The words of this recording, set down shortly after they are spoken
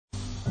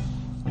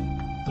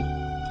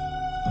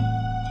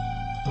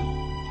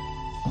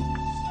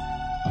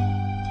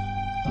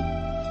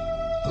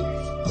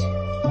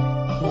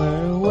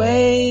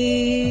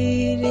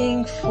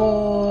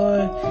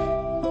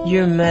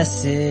your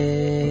message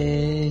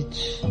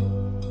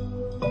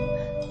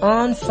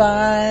on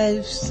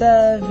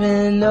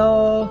 570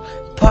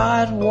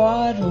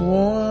 Podwad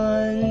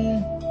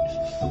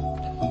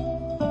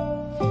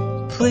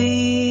 1.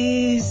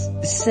 Please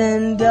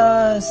send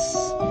us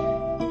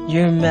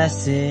your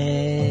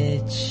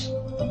message,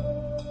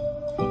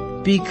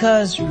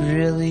 because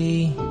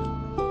really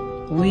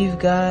we've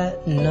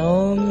got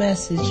no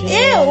messages.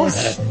 Ew!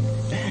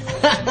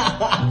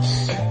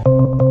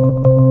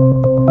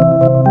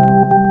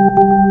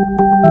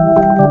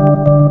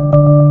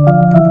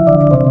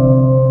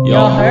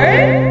 Y'all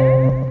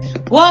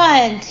heard?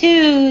 1,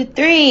 2,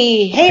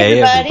 3.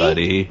 Hey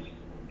everybody.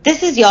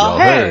 This is Y'all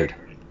Heard.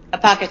 A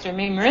podcast where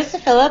me, Marissa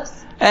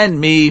Phillips, and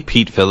me,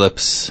 Pete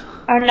Phillips,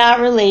 are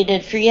not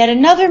related for yet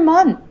another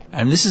month.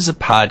 And this is a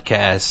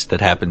podcast that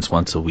happens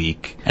once a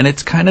week. And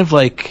it's kind of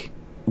like,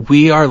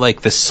 we are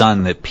like the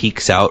sun that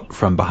peeks out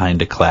from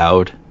behind a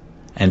cloud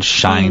and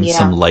shines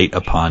some light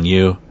upon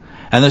you.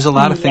 And there's a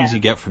lot of things you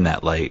get from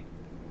that light,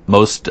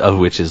 most of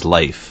which is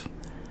life.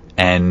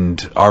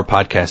 And our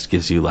podcast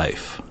gives you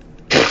life.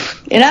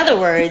 In other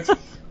words,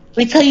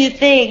 we tell you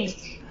things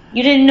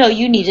you didn't know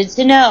you needed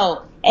to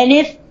know. And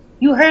if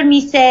you heard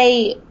me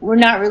say we're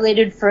not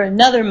related for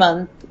another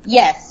month,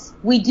 yes,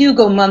 we do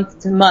go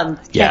month to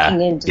month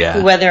checking in to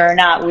see whether or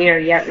not we are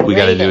yet related. We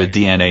got to do a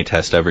DNA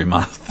test every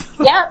month.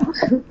 Yep.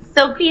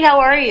 So, Pete, how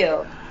are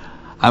you?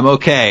 I'm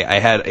okay. I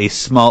had a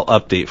small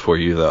update for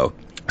you, though.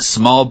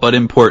 Small but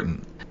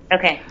important.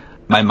 Okay.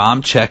 My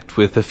mom checked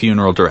with the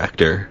funeral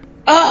director.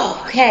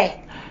 Oh,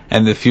 okay.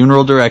 And the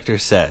funeral director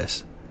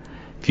says,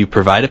 if you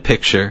provide a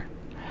picture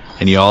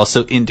and you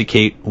also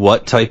indicate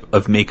what type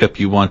of makeup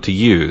you want to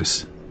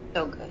use,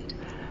 so good,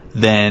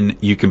 then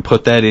you can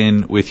put that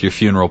in with your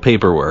funeral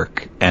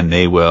paperwork and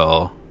they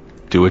will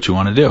do what you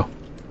want to do.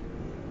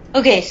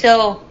 Okay,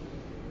 so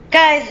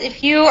guys,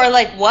 if you are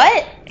like,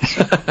 what?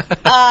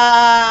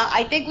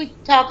 I think we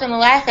talked on the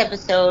last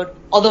episode,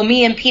 although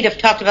me and Pete have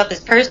talked about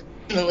this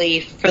personally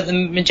for the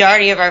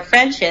majority of our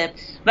friendship,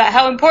 about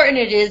how important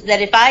it is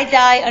that if I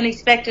die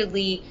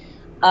unexpectedly,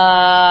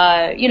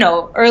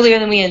 earlier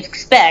than we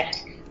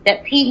expect,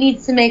 that Pete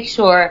needs to make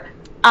sure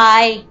if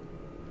I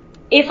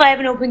have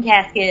an open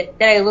casket,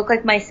 that I look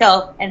like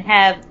myself and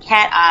have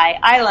cat eye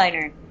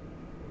eyeliner.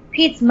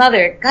 Pete's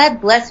mother,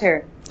 God bless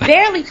her,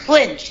 barely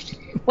flinched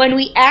when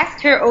we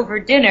asked her over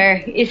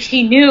dinner if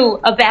she knew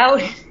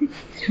about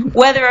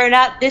whether or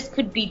not this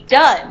could be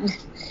done.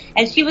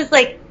 And she was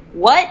like,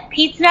 what?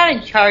 Pete's not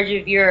in charge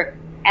of your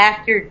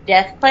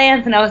after-death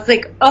plans? And I was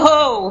like,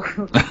 oh.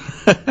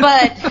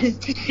 But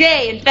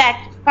today, in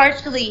fact,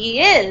 partially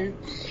he is.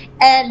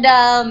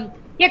 And,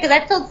 because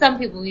I've told some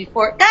people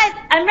before, guys,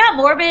 I'm not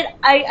morbid.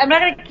 I'm not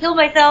going to kill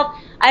myself.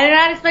 I'm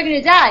not expecting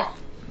to die.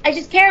 I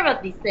just care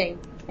about these things.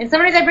 And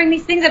sometimes I bring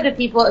these things up to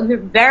people, and they're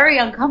very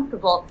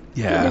uncomfortable.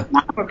 Yeah.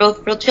 We're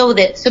both real chill with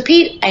it. So,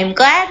 Pete, I'm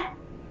glad.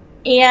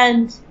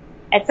 And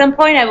at some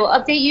point, I will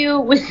update you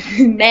with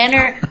the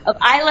manner of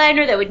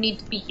eyeliner that would need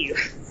to be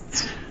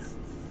used.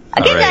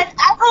 Okay, right. Guys,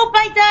 I hope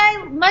I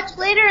die much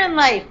later in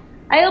life.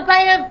 I hope I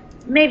have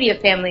maybe a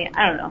family.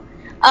 I don't know.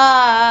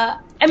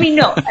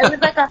 No, I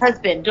would like a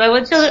husband. Do I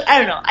want children? I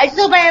don't know. I just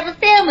hope I have a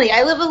family.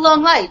 I live a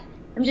long life.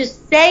 I'm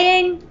just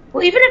saying,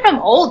 well, even if I'm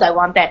old, I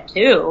want that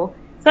too.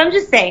 So I'm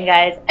just saying,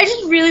 guys, I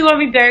just really want to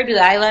be buried with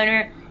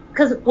eyeliner,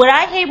 because what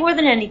I hate more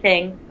than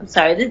anything, I'm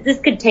sorry,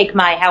 this could take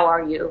my how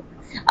are you.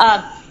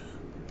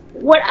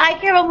 What I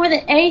care about more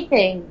than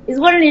anything is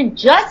what an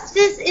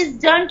injustice is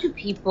done to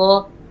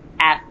people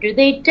after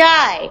they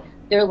die.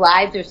 Their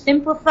lives are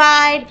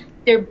simplified.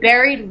 They're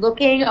buried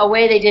looking a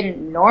way they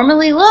didn't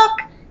normally look.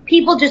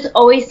 People just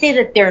always say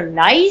that they're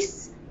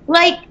nice.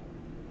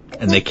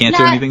 And they can't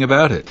do anything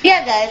about it.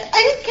 Yeah, guys.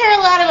 I just care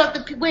a lot about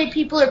the way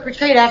people are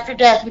portrayed after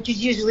death, which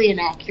is usually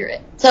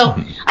inaccurate. So,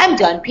 I'm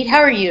done. Pete, how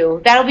are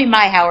you? That'll be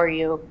my how are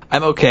you.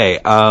 I'm okay.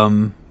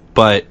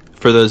 But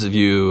for those of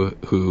you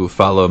who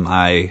follow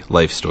my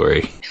life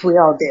story, we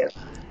all do.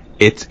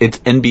 It's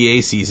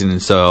NBA season,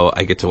 and so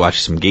I get to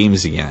watch some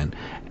games again.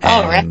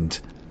 And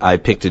I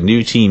picked a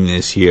new team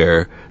this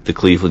year, the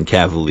Cleveland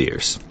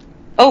Cavaliers.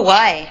 Oh,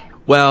 why?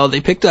 Well, they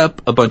picked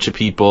up a bunch of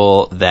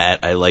people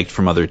that I liked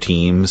from other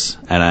teams,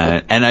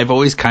 and I've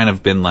always kind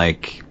of been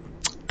like,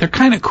 they're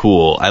kind of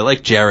cool. I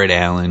like Jared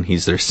Allen;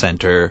 he's their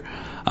center.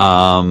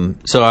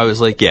 So I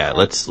was like, yeah,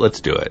 let's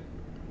do it.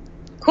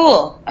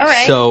 Cool. All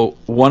right. So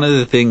one of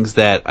the things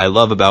that I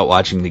love about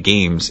watching the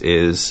games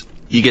is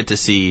you get to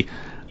see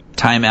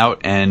timeout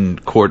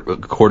and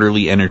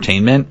quarterly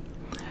entertainment,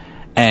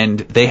 and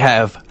they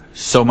have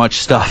so much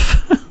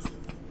stuff.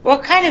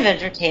 What kind of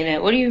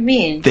entertainment? What do you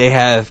mean? They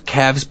have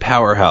Cavs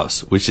Powerhouse,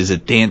 which is a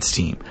dance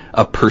team,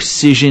 a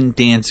precision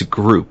dance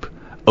group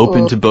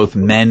open to both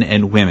men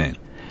and women,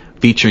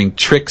 featuring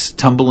tricks,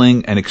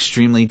 tumbling, and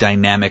extremely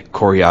dynamic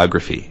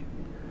choreography.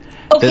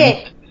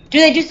 Okay, do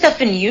they do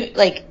stuff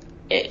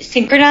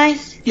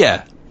synchronized?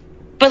 Yeah.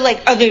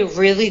 But, are they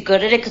really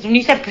good at it? Because when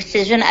you said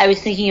precision, I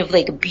was thinking of,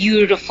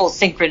 beautiful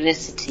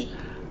synchronicity.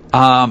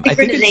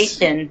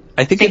 Synchronization.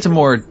 I think it's a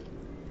more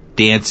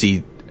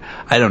dancey.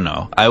 I don't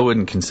know. I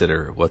wouldn't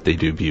consider what they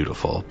do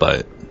beautiful,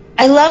 but...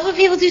 I love when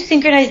people do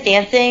synchronized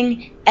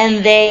dancing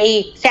and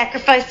they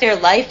sacrifice their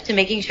life to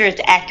making sure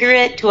it's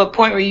accurate to a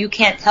point where you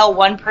can't tell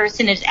one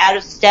person is out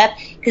of step.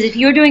 Because if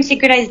you're doing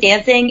synchronized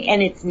dancing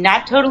and it's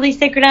not totally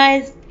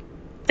synchronized,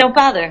 don't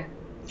bother.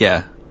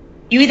 Yeah.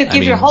 You either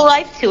give your whole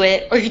life to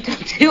it or you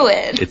don't do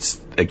it.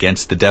 It's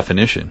against the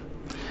definition.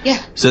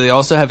 Yeah. So they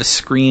also have a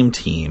Scream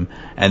team,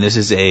 and this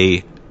is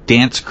a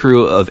dance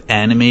crew of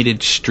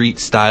animated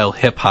street-style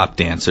hip-hop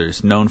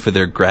dancers known for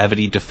their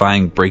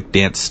gravity-defying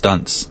breakdance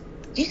stunts.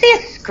 Did you say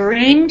a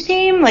Scream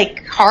team?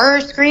 Like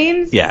horror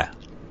screams? Yeah.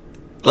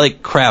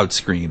 Like crowd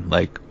scream.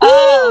 Like,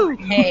 oh,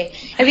 okay.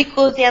 It'd be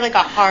cool if they had like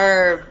a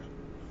horror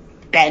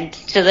bent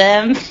to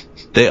them.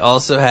 They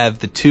also have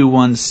the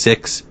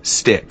 216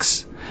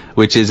 Sticks,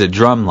 which is a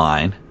drum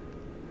line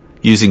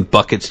using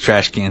buckets,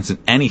 trash cans, and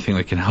anything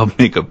that can help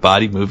make a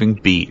body-moving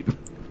beat.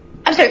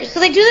 I'm sorry, so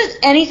they do this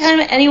anytime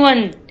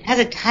anyone has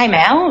a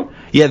timeout?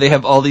 Yeah, they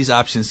have all these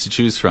options to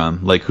choose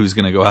from, like who's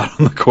going to go out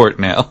on the court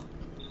now.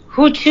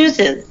 Who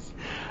chooses?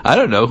 I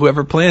don't know,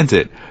 whoever plans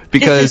it.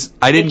 Because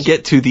I didn't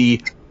get to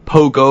the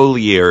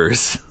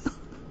Pogoliers.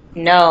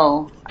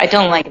 No, I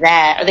don't like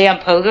that. Are they on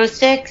pogo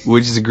sticks?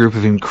 Which is a group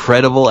of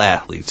incredible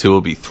athletes who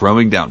will be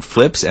throwing down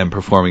flips and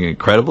performing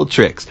incredible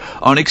tricks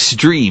on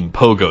extreme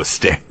pogo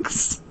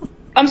sticks.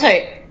 I'm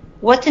sorry,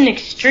 what's an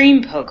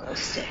extreme pogo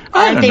stick?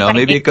 I don't know,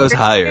 maybe it goes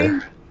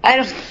higher. I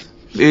don't...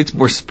 It's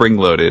more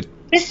spring-loaded.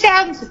 This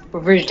sounds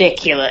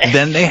ridiculous.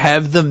 Then they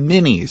have the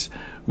Minis,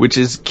 which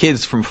is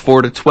kids from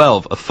 4 to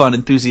 12, a fun,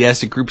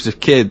 enthusiastic group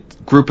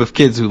of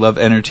kids who love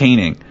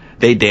entertaining.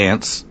 They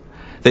dance.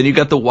 Then you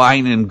got the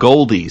Wine and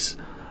Goldies.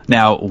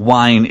 Now,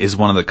 wine is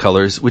one of the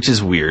colors, which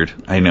is weird,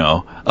 I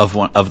know,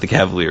 of the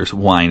Cavaliers.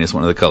 Wine is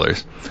one of the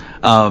colors.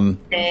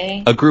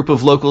 A group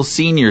of local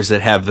seniors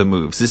that have the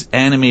moves. This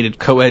animated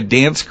co-ed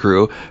dance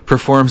crew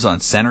performs on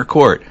center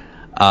court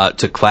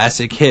to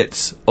classic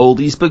hits,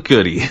 oldies but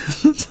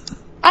goodies.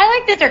 I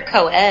like that they're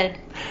co-ed.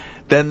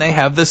 Then they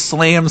have the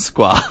Slam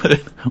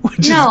Squad, which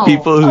is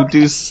people who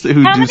do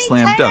slam dunks. How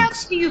many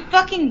timeouts do you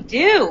fucking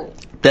do?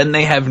 Then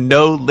they have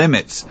No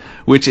Limits,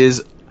 which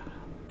is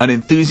an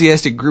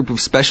enthusiastic group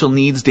of special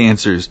needs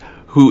dancers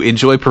who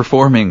enjoy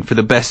performing for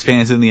the best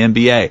fans in the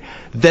NBA.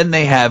 Then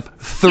they have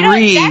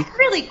three... that's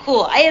really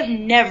cool. I have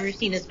never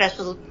seen a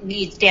special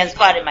needs dance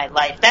squad in my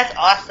life. That's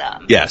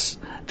awesome. Yes.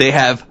 They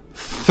have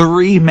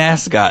 3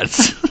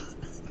 mascots.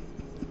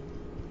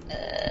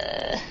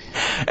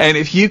 And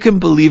if you can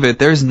believe it,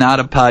 there's not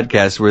a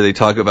podcast where they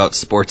talk about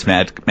sports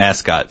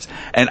mascots.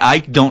 And I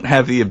don't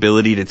have the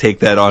ability to take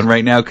that on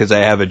right now because I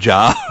have a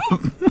job.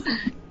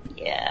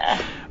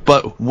 Yeah.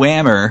 But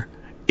Whammer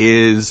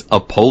is a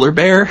polar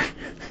bear.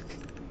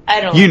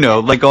 I don't know. You know,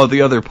 like all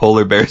the other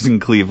polar bears in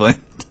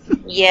Cleveland.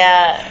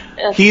 Yeah.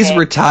 Okay. He's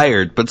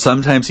retired, but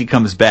sometimes he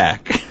comes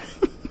back.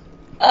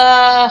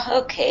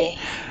 Okay.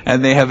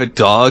 And they have a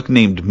dog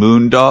named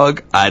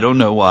Moondog. I don't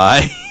know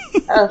why.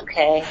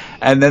 Okay.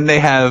 And then they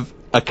have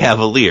a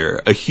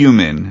Cavalier, a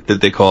human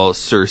that they call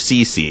Sir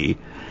Cece.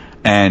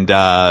 And,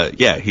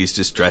 he's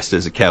just dressed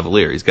as a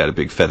Cavalier. He's got a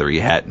big feathery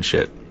hat and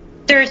shit.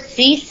 Sir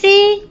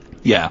Cece?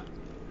 Yeah.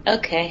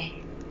 Okay.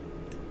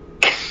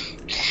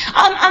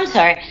 I'm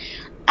sorry.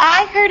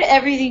 I heard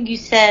everything you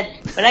said,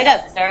 but I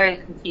got very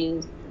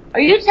confused. Are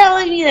you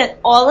telling me that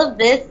all of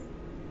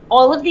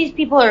these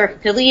people are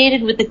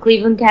affiliated with the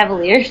Cleveland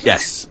Cavaliers?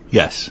 Yes.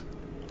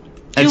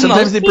 And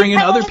sometimes they bring in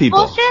other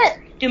people.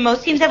 Bullshit? Do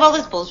most teams have all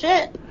this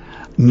bullshit?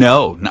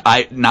 No,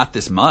 not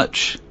this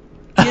much.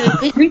 Do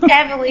the Cleveland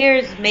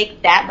Cavaliers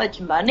make that much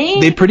money?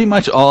 They pretty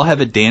much all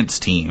have a dance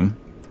team.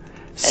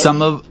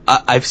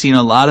 I've seen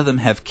a lot of them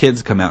have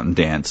kids come out and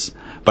dance,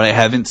 but I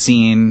haven't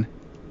seen,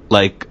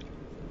 like,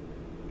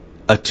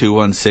 a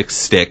 216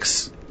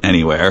 Sticks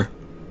anywhere.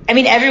 I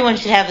mean, everyone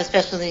should have a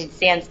special needs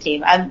dance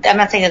team. I'm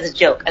not saying that's a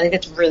joke. I think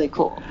that's really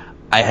cool.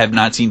 I have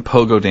not seen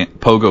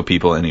pogo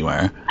people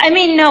anywhere. I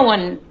mean, no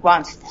one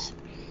wants that.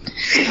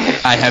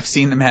 I have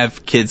seen them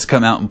have kids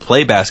come out and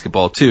play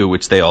basketball too,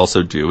 which they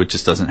also do. It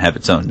just doesn't have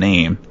its own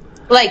name.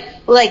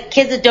 Like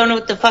kids that don't know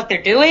what the fuck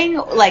they're doing,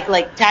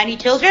 like tiny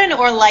children,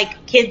 or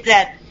like kids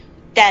that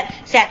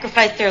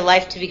sacrifice their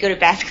life to be good at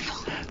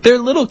basketball. They're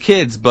little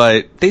kids,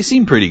 but they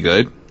seem pretty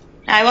good.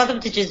 I want them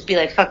to just be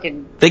like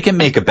fucking... They can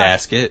make a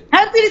basket.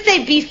 I was going to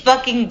say be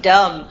fucking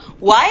dumb.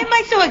 Why am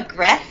I so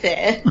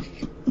aggressive?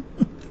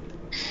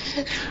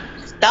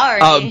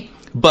 Sorry.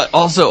 But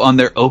also on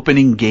their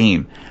opening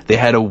game, they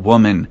had a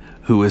woman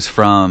who was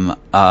from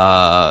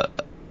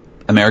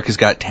America's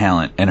Got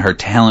Talent, and her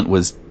talent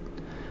was...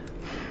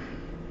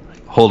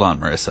 Hold on,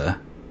 Marissa.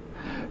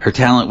 Her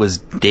talent was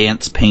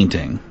dance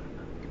painting.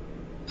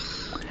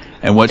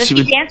 And what Does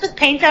she dance with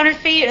paint on her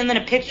feet and then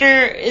a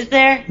picture is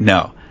there?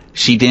 No.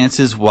 She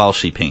dances while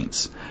she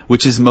paints,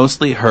 which is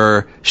mostly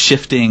her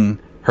shifting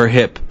her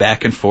hip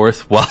back and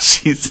forth while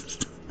she's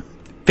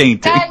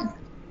painting.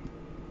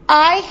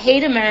 I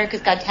hate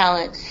America's Got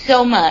Talent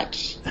so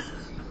much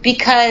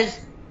because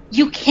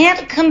you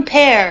can't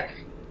compare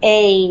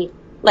a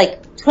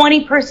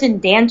 20-person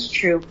dance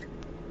troupe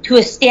to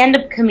a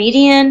stand-up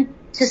comedian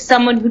to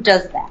someone who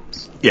does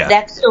that. Yeah.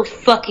 That's so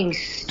fucking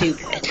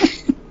stupid.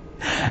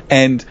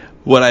 And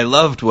what I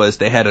loved was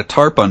they had a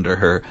tarp under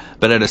her,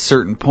 but at a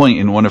certain point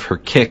in one of her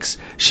kicks,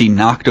 she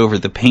knocked over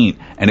the paint,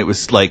 and it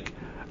was like,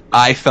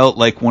 I felt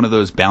like one of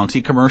those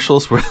Bounty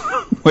commercials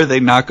where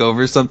they knock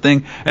over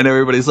something, and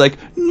everybody's like,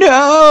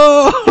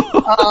 no!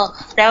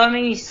 Oh, that would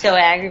make me so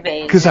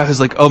aggravated. Because I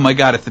was like, oh my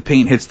god, if the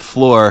paint hits the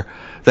floor,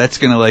 that's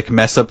gonna, like,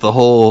 mess up the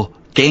whole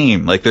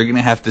game. Like, they're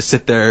gonna have to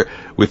sit there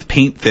with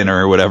paint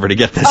thinner or whatever to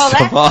get this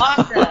stuff off.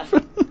 Oh, that's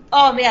awesome.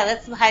 Oh, yeah,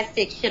 that's some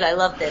high-stakes shit. I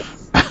love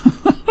this.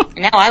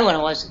 Now I want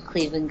to watch the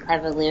Cleveland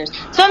Cavaliers.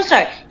 So I'm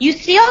sorry, you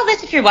see all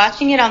this if you're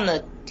watching it on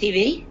the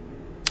TV?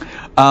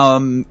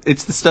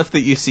 It's the stuff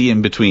that you see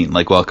in between,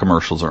 like while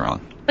commercials are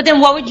on. But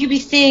then what would you be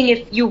seeing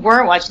if you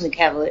weren't watching the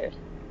Cavaliers?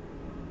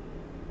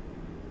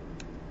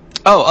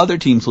 Oh, other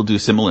teams will do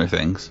similar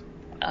things.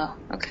 Oh,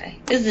 okay.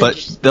 This is but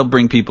interesting. They'll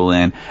bring people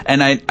in.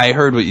 And I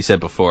heard what you said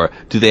before.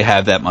 Do they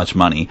have that much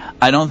money?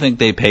 I don't think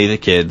they pay the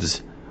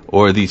kids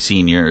or the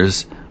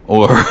seniors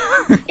or...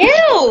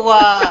 Ew!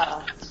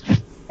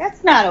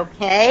 That's not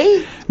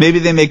okay. Maybe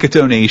they make a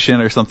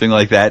donation or something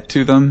like that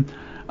to them.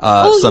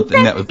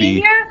 Something that would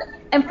be...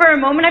 And for a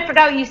moment I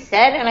forgot what you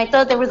said, and I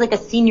thought there was like a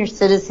senior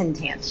citizen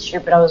dance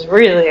trip, but I was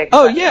really excited.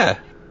 Oh, yeah.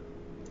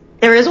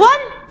 There is one?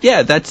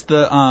 Yeah, that's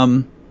the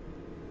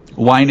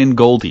Wine and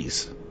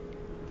Goldies.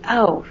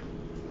 Oh,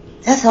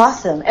 that's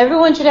awesome.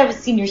 Everyone should have a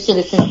senior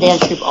citizen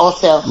dance troupe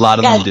also. A lot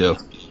of them do.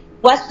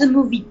 Watch the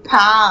movie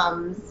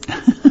Palms.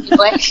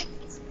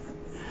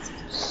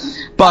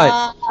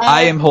 But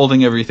I am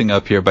holding everything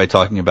up here by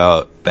talking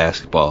about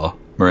basketball.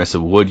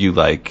 Marissa, would you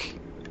like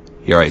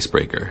your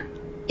icebreaker?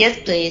 Yes,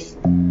 please.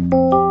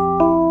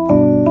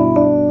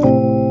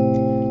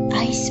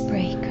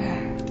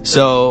 Icebreaker.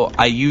 So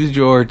I used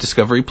your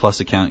Discovery Plus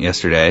account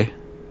yesterday.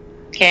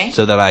 Okay.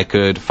 So that I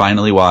could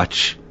finally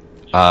watch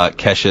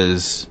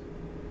Kesha's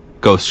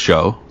Ghost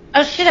Show.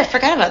 Oh shit, I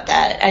forgot about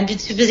that. I'm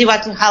just too busy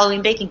watching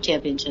Halloween Baking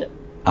Championship.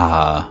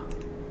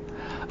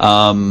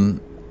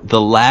 The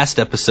last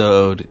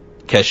episode,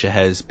 Kesha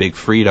has Big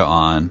Frida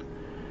on,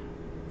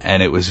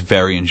 and it was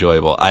very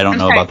enjoyable. I don't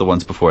know about the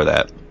ones before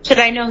that. Should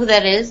I know who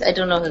that is? I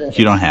don't know who that is.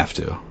 You don't have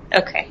to.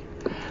 Okay.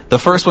 The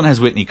first one has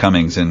Whitney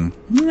Cummings, and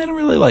I don't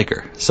really like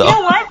her. So. You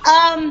know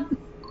what?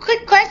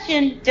 Quick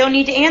question. Don't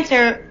need to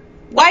answer.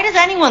 Why does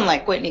anyone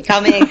like Whitney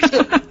Cummings?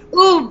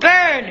 Ooh,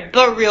 burn!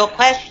 But real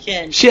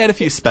question. She had a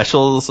few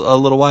specials a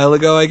little while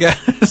ago, I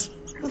guess.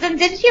 Then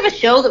didn't she have a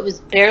show that was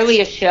barely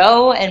a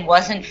show and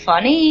wasn't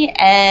funny?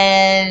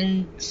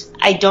 And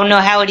I don't know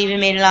how it even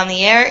made it on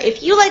the air.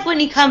 If you like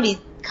Whitney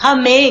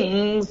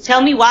Cummings,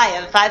 tell me why.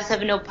 I'm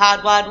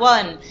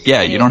 570-POD-WAD-1.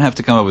 Yeah, you don't have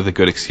to come up with a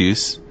good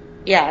excuse.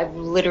 Yeah, I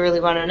literally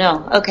want to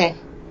know. Okay.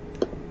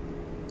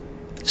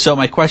 So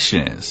my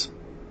question is,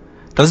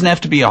 doesn't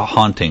have to be a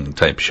haunting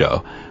type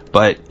show,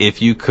 but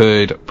if you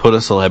could put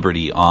a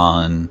celebrity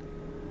on,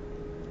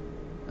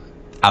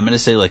 I'm going to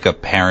say like a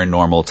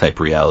paranormal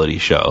type reality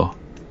show,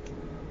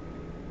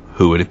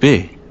 who would it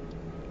be?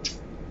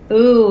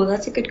 Ooh,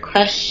 that's a good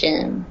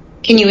question.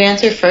 Can you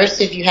answer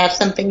first if you have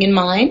something in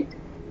mind?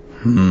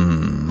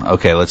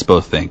 Okay, let's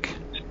both think.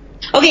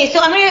 Okay, so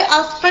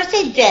I'll first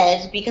say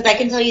dead, because I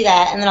can tell you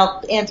that, and then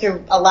I'll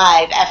answer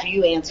alive after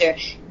you answer.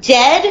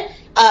 Dead,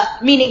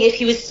 meaning if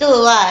he was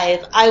still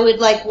alive, I would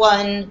like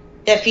one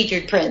that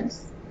featured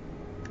Prince.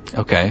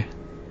 Okay.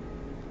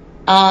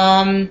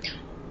 Oh,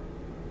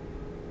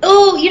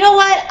 you know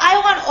what?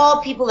 I want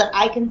all people that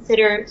I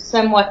consider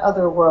somewhat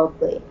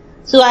otherworldly.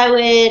 So I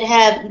would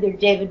have either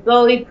David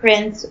Bowie,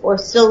 Prince, or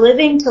still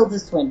living Tilda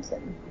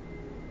Swinton.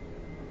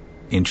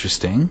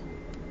 Interesting.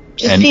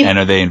 And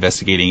are they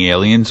investigating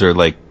aliens or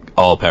like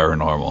all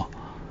paranormal?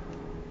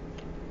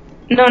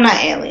 No,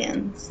 not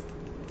aliens.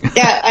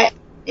 Yeah,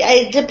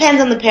 it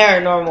depends on the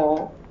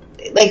paranormal.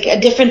 Like a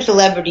different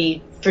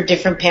celebrity for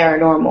different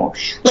paranormal.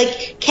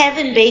 Like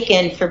Kevin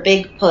Bacon for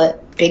Bigfoot.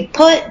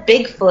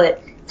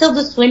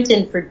 Tilda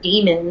Swinton for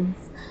demons.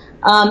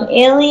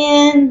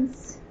 Aliens.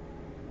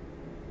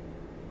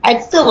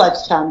 I'd still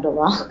watch Tom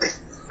DeLonge.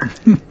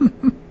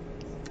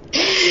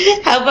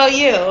 How about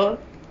you?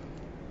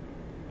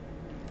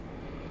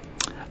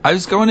 I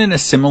was going in a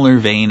similar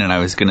vein, and I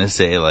was going to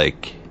say,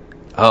 like,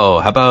 how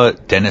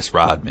about Dennis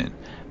Rodman?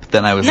 But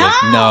then I was like,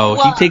 no,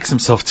 he takes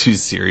himself too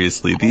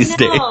seriously these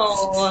days.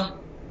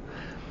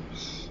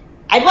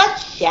 I'd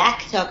watch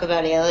Shaq talk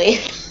about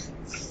aliens.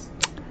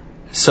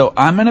 So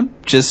I'm going to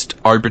just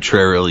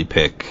arbitrarily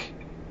pick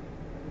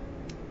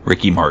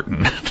Ricky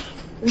Martin.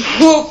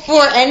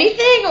 For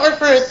anything or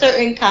for a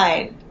certain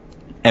kind?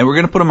 And we're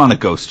going to put him on a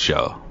ghost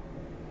show.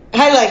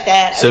 I like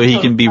that. So he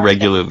can be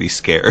regularly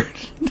scared.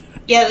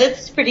 Yeah,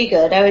 that's pretty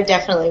good. I would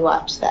definitely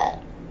watch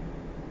that.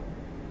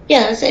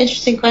 Yeah, that's an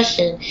interesting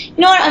question. You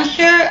know what? I'm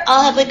sure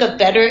I'll have like a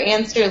better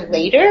answer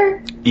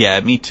later. Yeah,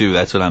 me too.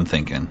 That's what I'm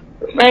thinking.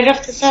 Right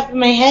off the top of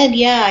my head,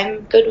 yeah,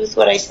 I'm good with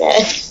what I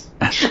said.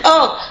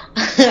 Oh,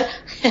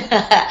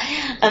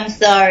 I'm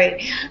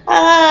sorry.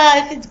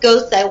 If it's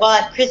ghosts, I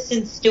want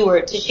Kristen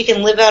Stewart so she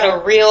can live out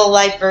a real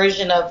life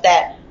version of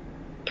that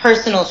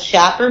personal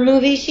shopper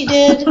movie she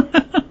did.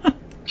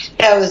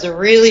 That was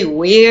really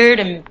weird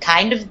and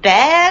kind of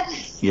bad.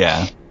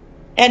 Yeah.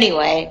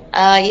 Anyway,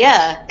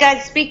 yeah.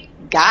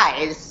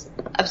 Guys.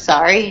 I'm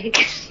sorry.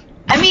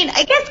 I mean,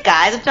 I guess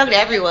guys. I'm talking to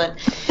everyone.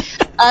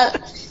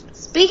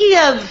 Speaking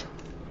of,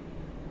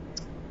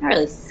 not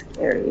really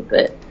scary,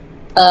 but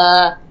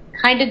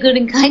kind of good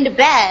and kind of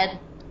bad.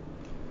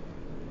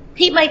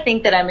 Pete might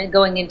think that I'm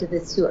going into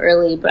this too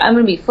early, but I'm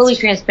going to be fully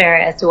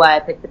transparent as to why I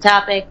picked the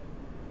topic.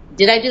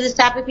 Did I do this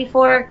topic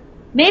before?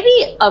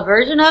 Maybe a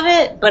version of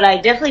it, but I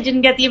definitely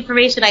didn't get the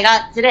information I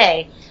got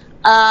today.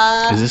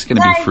 Is this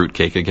going to be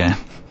fruitcake again?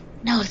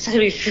 No, it's not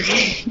going to be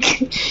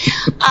fruitcake.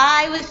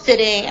 I was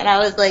sitting and I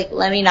was like,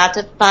 let me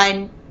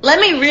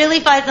really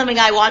find something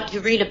I want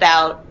to read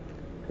about,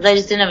 because I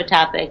just didn't have a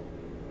topic.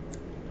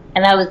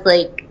 And I was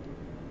like,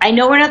 I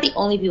know we're not the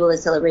only people that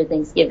celebrate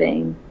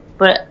Thanksgiving,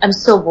 but I'm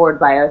so bored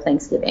by our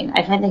Thanksgiving.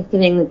 I find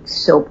Thanksgiving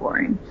so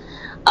boring.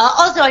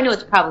 Also, I know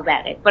it's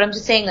problematic, but I'm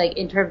just saying, like,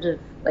 in terms of,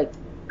 like,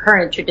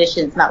 current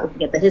traditions, not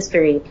looking at the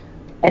history,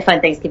 I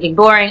find Thanksgiving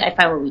boring. I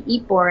find what we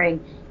eat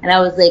boring. And I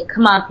was like,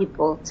 come on,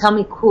 people, tell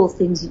me cool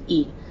things you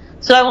eat.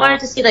 So I wanted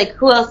to see, like,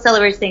 who else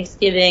celebrates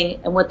Thanksgiving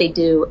and what they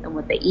do and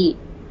what they eat.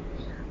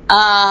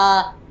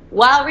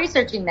 While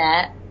researching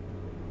that,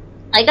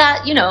 I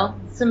got,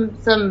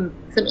 some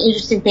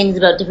interesting things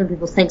about different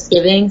people's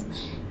Thanksgivings.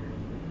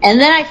 And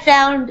then I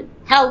found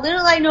how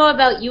little I know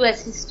about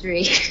U.S.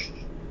 history.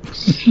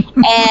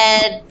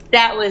 And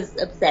that was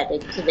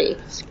upsetting to me.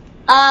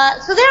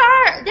 So there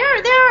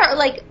are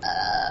like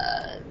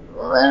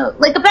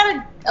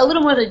about a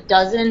little more than a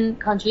dozen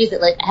countries that,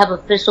 like, have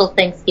official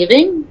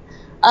Thanksgiving,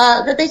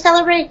 that they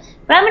celebrate.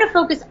 But I'm going to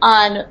focus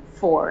on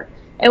 4.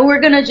 And we're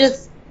going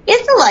to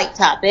it's a light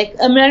topic.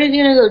 I'm not even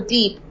going to go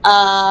deep.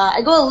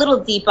 I go a little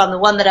deep on the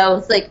one that I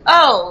was like,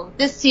 oh,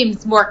 this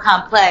seems more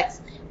complex.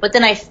 But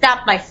then I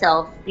stopped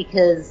myself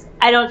because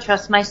I don't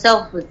trust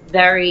myself with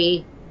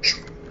very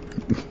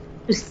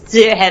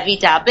heavy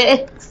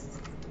topics.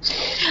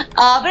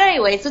 But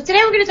anyway, so today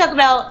we're going to talk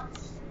about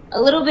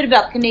a little bit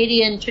about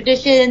Canadian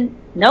tradition.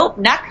 Nope,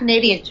 not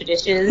Canadian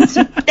traditions.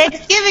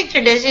 Thanksgiving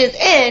traditions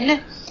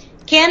in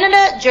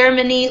Canada,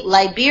 Germany,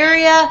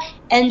 Liberia,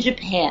 and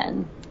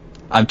Japan.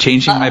 I'm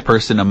changing my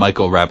person to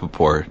Michael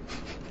Rappaport.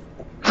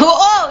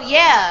 Oh,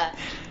 yeah.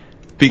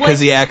 Because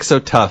he acts so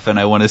tough and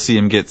I want to see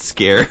him get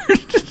scared.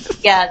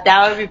 Yeah,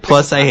 that would be pretty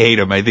Plus, fun. I hate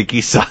him. I think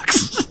he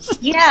sucks.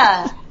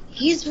 Yeah,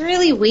 he's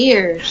really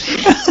weird.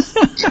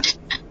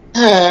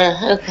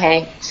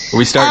 Okay. Are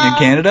we starting in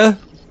Canada?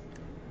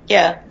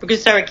 Yeah, we're going to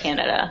start with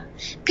Canada.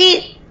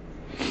 Pete,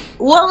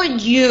 what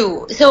would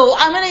you... So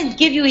I'm going to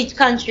give you each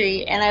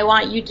country, and I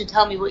want you to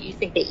tell me what you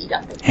think they eat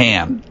on Thanksgiving.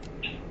 Ham.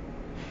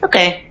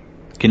 Okay.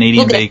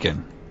 Canadian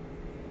bacon.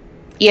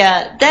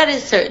 Yeah, that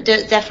is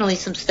definitely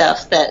some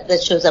stuff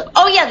that shows up.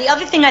 Oh, yeah, the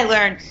other thing I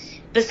learned,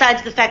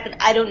 besides the fact that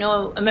I don't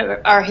know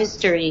our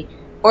history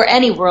or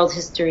any world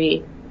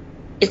history,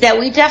 is that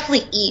we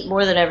definitely eat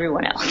more than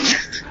everyone else.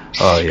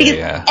 Oh, yeah, because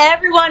yeah.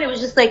 everyone, it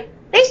was just like,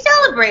 they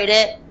celebrate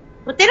it,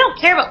 but they don't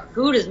care about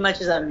food as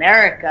much as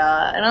America.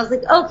 And I was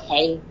like,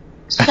 okay,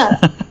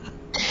 shut up.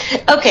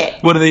 Okay.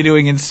 What are they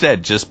doing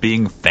instead? Just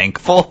being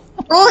thankful?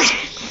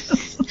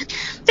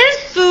 There's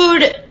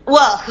food,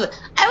 well,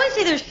 I would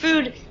say there's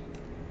food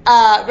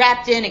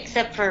wrapped in,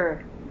 except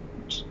for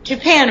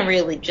Japan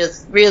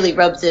really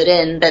rubs it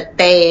in that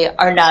they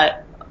are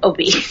not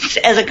obese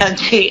as a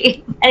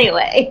country.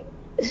 Anyway.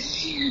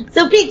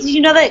 So, Pete, did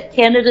you know that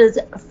Canada's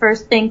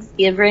first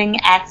Thanksgiving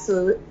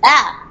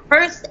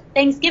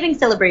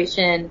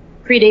celebration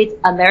predates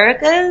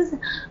America's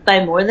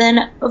by more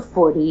than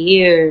 40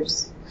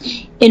 years?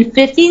 In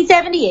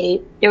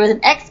 1578, there was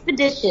an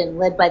expedition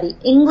led by the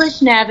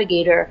English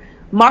navigator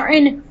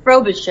Martin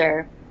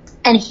Frobisher,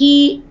 and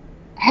he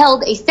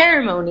held a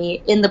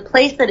ceremony in the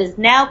place that is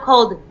now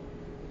called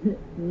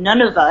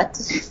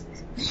Nunavut,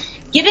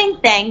 giving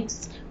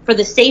thanks for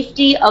the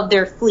safety of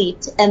their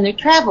fleet and their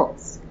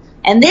travels.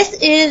 And this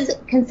is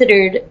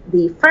considered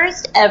the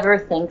first ever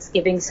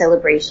Thanksgiving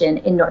celebration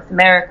in North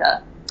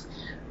America.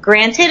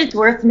 Granted, it's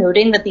worth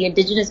noting that the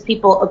indigenous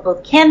people of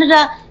both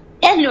Canada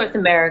and North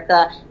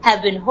America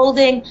have been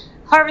holding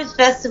harvest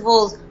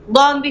festivals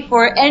long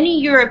before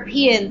any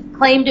Europeans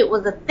claimed it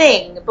was a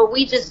thing, but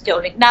we just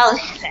don't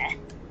acknowledge that.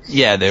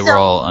 Yeah, they were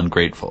all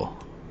ungrateful.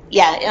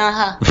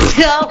 Yeah,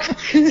 So,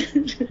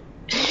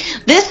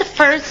 this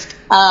first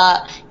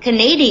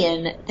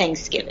Canadian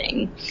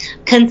Thanksgiving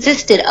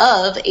consisted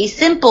of a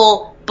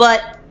simple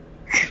but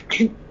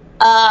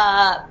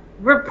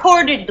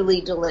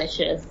reportedly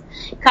delicious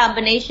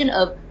combination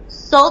of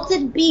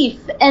salted beef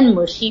and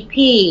mushy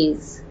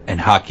peas. And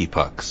hockey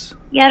pucks.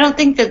 Yeah, I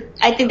think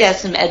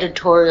that's some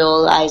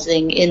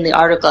editorializing in the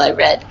article I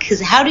read,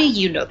 because how do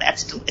you know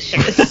that's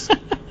delicious?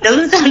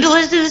 Doesn't sound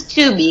delicious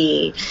to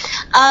me.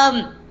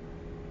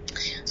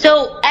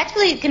 So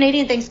actually,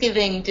 Canadian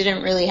Thanksgiving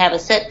didn't really have a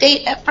set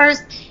date at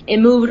first. It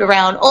moved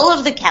around all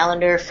over the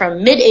calendar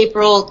from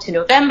mid-April to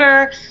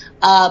November,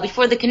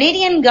 before the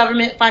Canadian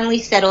government finally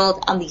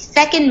settled on the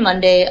second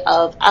Monday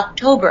of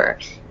October.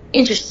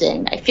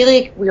 Interesting. I feel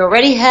like we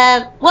already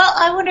have... Well,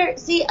 I wonder...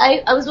 See,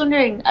 I was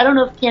wondering... I don't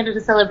know if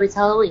Canada celebrates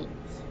Halloween.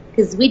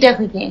 Because we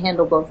definitely can't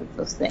handle both of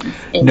those things.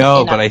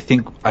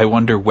 But I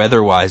wonder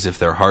weather-wise if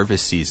their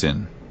harvest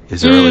season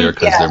is earlier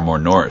because they're more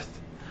north.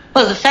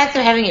 Well, the fact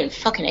they're having it in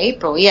fucking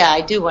April,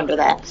 I do wonder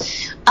that.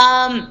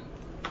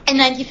 In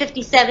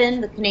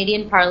 1957, the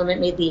Canadian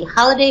Parliament made the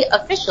holiday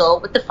official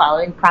with the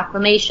following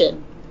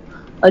proclamation.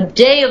 A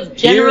day of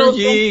general...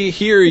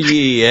 Hear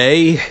ye,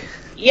 eh?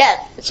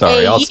 Yes.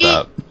 Sorry, I'll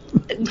stop.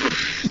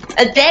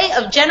 A day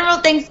of general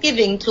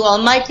thanksgiving to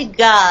Almighty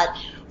God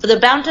for the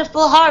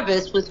bountiful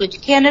harvest with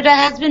which Canada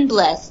has been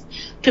blessed,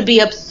 to be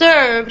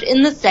observed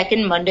in the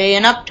second Monday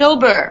in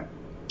October.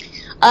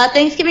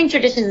 Thanksgiving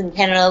traditions in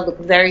Canada look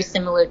very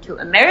similar to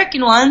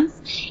American ones,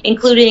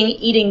 including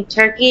eating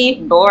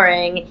turkey,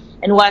 boring,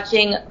 and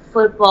watching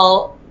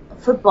football.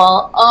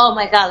 Oh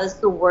my God, that's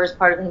the worst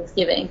part of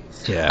Thanksgiving.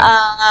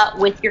 Yeah.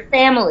 With your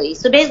family.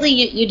 So basically,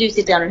 you do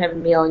sit down and have a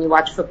meal, and you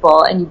watch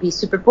football, and you be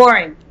super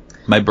boring.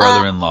 My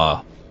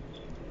brother-in-law,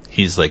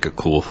 he's like a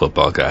cool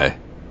football guy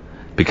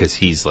because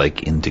he's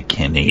like into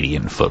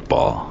Canadian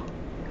football.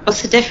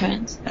 What's the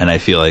difference? And I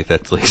feel like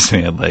that's like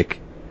saying like,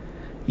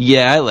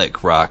 yeah, I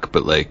like rock,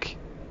 but like,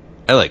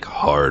 I like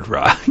hard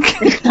rock.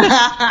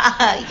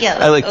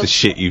 I like the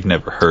shit you've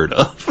never heard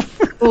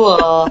of.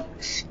 Cool.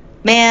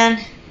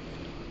 Man,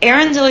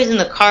 Aaron's always in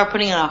the car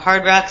putting on a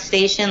hard rock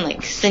station,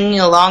 like singing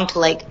along to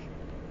like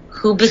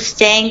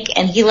Hoobastank,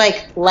 and he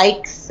like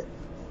likes...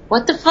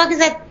 What the fuck is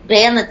that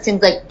band that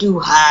sings like Du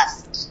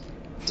hast?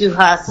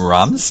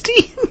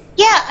 Rammstein?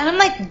 Yeah, and I'm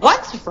like,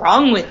 what's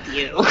wrong with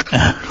you?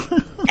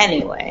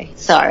 Anyway,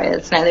 sorry,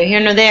 that's neither here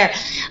nor there.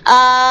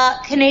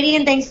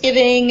 Canadian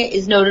Thanksgiving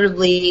is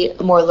notably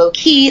more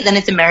low-key than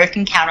its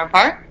American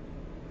counterpart.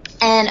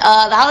 And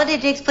the holiday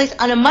takes place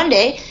on a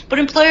Monday, but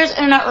employers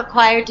are not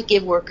required to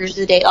give workers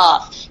the day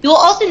off. You will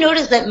also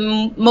notice that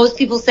most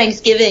people's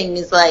Thanksgiving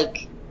is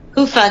like,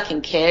 who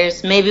fucking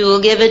cares? Maybe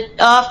we'll give it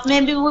off,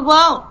 maybe we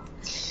won't.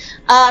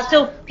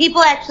 So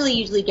people actually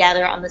usually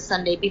gather on the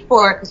Sunday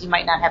before because you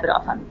might not have it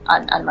off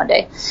on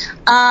Monday.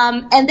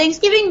 And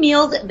Thanksgiving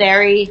meals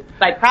vary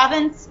by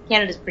province.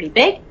 Canada's pretty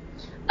big.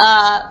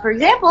 For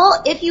example,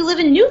 if you live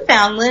in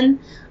Newfoundland,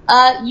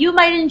 you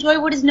might enjoy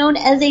what is known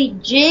as a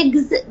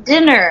Jig's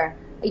dinner.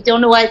 I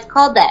don't know why it's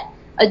called that.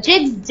 A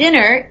Jig's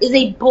dinner is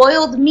a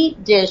boiled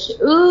meat dish,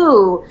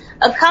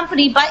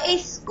 accompanied by a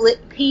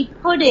split pea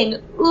pudding,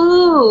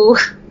 And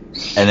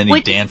then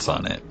you dance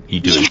on it.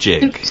 You do a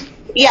jig.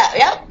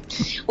 Yeah.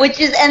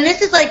 And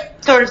this is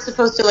like sort of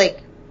supposed to like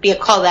be a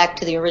callback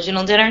to the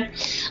original dinner.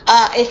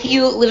 If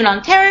you live in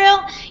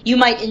Ontario, you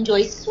might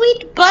enjoy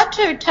sweet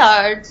butter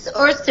tarts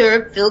or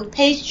syrup-filled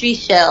pastry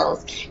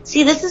shells.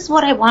 See, this is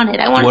what I wanted.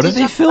 What are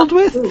they filled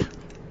with?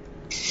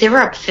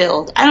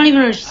 Syrup-filled. I don't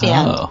even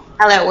understand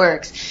how that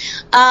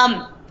works.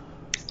 And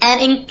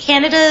in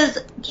Canada's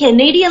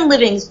Canadian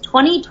Living's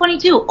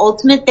 2022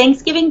 Ultimate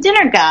Thanksgiving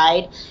Dinner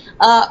Guide,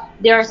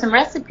 there are some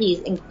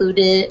recipes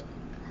included,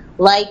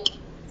 like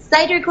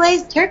cider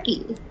glazed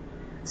turkey,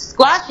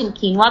 squash and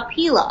quinoa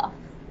pilaf,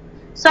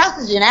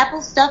 sausage and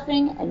apple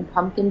stuffing, and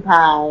pumpkin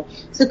pie.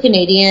 So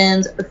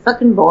Canadians are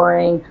fucking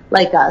boring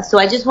like us. So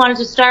I just wanted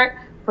to start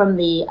from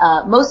the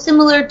most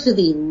similar to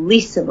the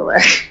least similar.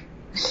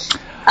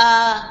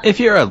 If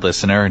you're a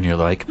listener and you're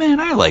like, man,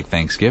 I like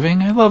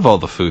Thanksgiving. I love all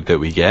the food that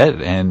we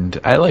get, and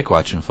I like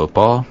watching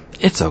football.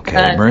 It's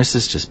okay.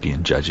 Marissa's just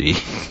being judgy.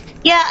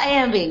 Yeah, I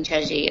am being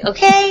judgy,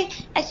 okay?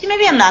 Actually,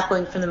 maybe I'm not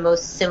going from the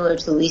most similar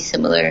to the least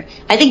similar.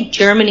 I think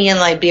Germany and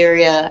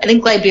Liberia. I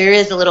think Liberia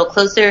is a little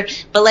closer,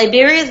 but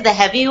Liberia is the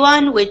heavy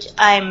one, which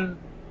I'm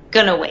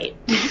gonna wait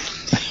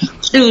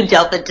to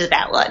delve into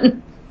that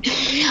one.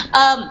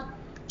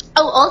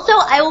 Also,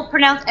 I will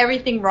pronounce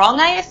everything wrong,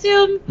 I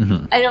assume?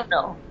 Mm-hmm. I don't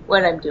know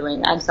what I'm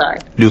doing. I'm sorry.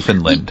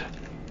 Newfoundland.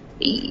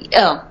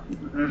 Oh.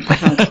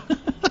 Okay.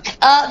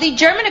 The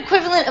German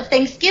equivalent of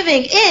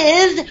Thanksgiving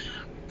is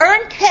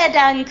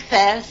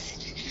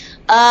Erntedankfest,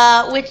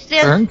 which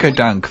stands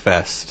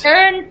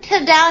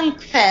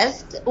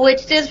Erntedankfest, which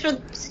stands for...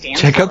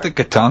 Check out the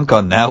Katonk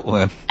on that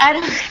one.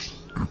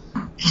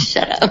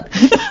 Shut up.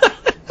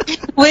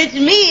 Which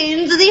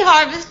means the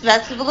Harvest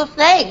Festival of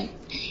Thanks.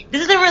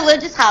 This is a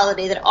religious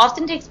holiday that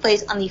often takes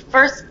place on the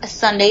first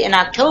Sunday in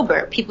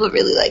October. People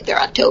really like their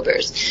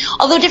Octobers.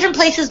 Although different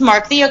places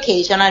mark the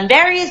occasion on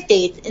various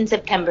dates in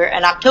September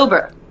and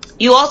October.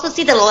 You also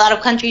see that a lot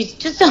of countries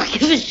just don't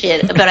give a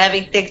shit about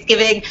having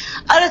Thanksgiving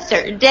on a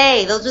certain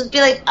day. They'll just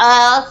be like,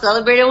 I'll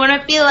celebrate it when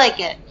I feel like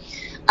it.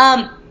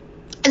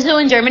 So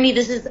in Germany,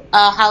 this is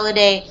a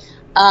holiday.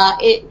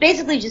 It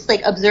basically just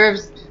like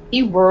observes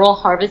the rural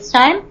harvest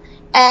time.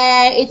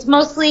 It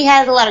mostly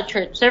has a lot of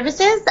church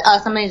services.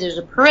 Sometimes there's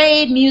a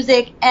parade,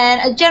 music, and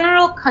a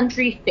general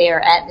country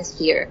fair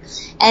atmosphere.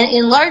 And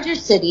in larger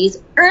cities,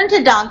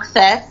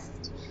 Erntedankfest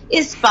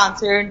is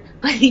sponsored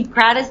by the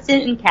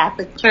Protestant and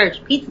Catholic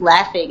Church. Pete's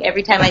laughing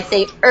every time I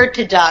say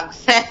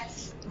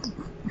Erntedankfest.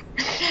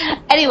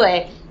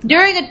 Anyway,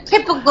 during a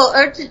typical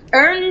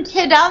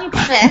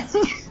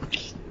Erntedankfest,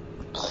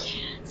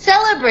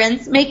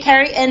 celebrants may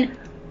carry an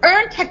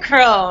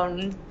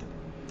Erntekrone.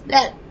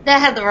 That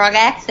had the wrong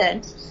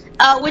accent.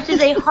 Which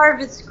is a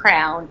harvest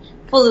crown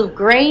full of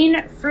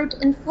grain, fruit,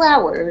 and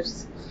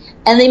flowers.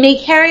 And they may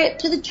carry it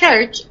to the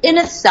church in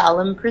a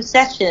solemn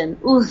procession.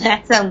 Ooh,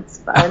 that sounds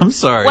fun. I'm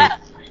sorry. Well,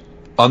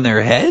 on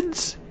their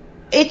heads?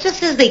 It just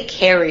says they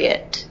carry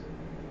it.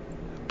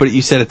 But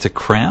you said it's a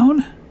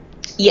crown?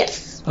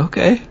 Yes.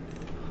 Okay.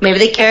 Maybe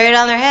they carry it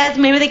on their heads.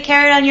 Maybe they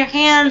carry it on your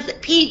hands.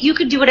 Pete, you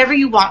could do whatever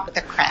you want with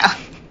a crown.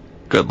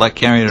 Good luck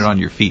carrying it on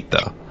your feet,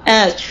 though.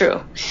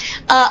 True.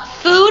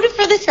 Food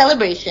for the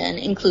celebration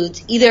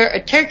includes either a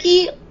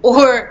turkey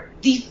or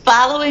the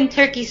following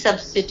turkey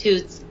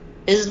substitutes.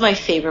 This is my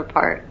favorite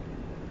part.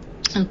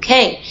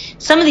 Okay.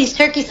 Some of these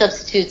turkey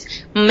substitutes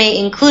may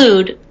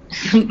include...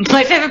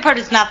 my favorite part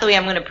is not the way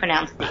I'm going to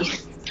pronounce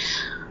these.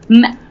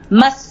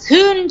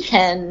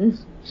 Masunchen,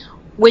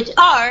 which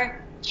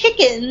are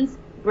chickens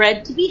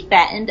bred to be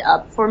fattened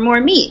up for more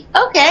meat.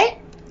 Okay.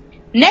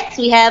 Next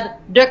we have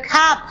der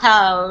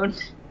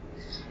Kaphound,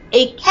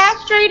 a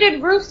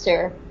castrated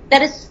rooster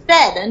that is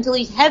fed until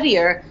he's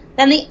heavier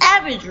than the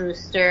average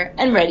rooster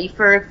and ready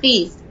for a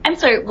feast. I'm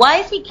sorry, why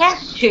is he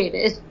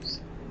castrated?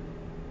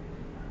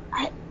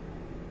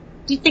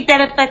 Do you think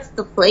that affects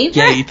the flavor?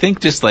 Yeah, you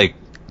think just like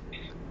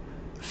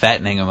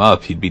fattening him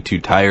up, he'd be too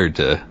tired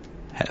to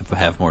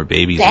have more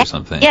babies or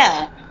something.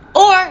 Yeah.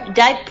 Or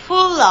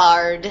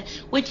Dipollard,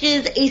 which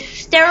is a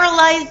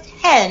sterilized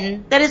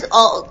hen that is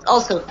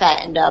also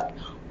fattened up.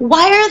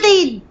 Why are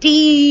they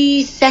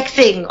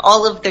de-sexing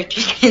all of their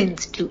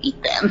chickens to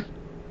eat them?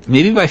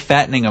 Maybe by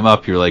fattening them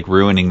up, you're like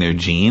ruining their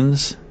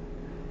genes.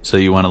 So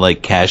you want to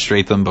like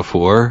castrate them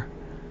before?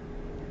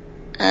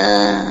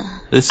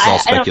 This is all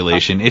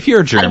speculation. If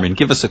you're German,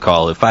 give us a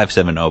call at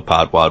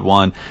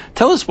 570-PODWAD1.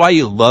 Tell us why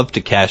you love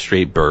to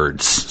castrate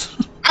birds.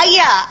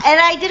 Yeah, and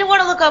I didn't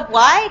want to look up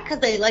why,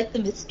 because I like the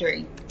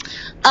mystery.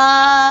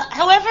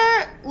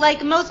 However,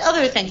 like most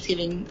other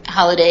Thanksgiving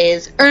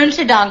holidays,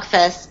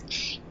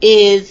 Erntedankfest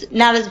is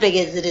not as big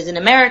as it is in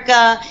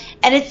America,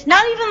 and it's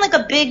not even like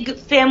a big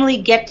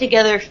family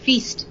get-together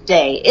feast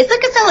day. It's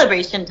like a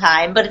celebration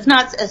time, but it's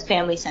not as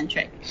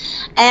family-centric.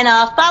 And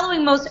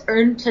following most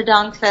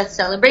Erntedankfest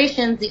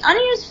celebrations, the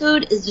unused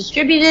food is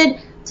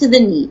distributed to the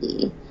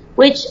needy,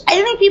 which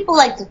I think people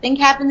like to think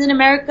happens in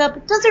America,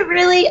 but does it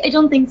really? I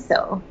don't think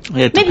so.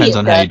 It depends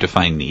on how you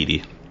define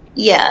needy.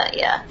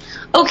 Yeah.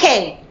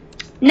 Okay,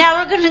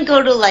 now we're going to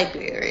go to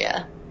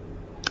Liberia.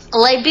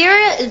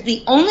 Liberia is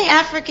the only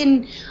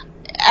African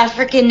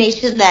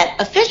nation that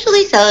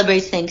officially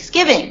celebrates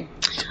Thanksgiving.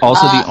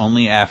 Also the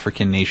only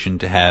African nation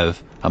to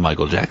have a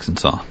Michael Jackson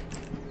song.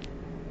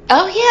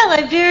 Oh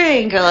yeah,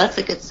 Liberian Girl, that's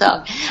a good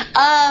song.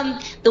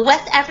 The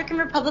West African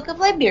Republic of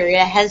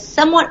Liberia has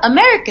somewhat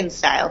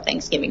American-style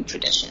Thanksgiving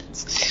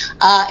traditions.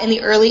 In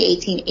the early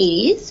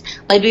 1880s,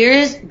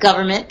 Liberia's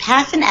government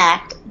passed an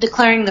act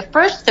declaring the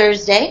first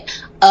Thursday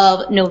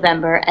of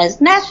November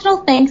as National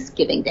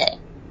Thanksgiving Day.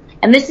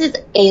 And this is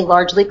a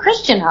largely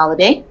Christian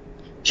holiday.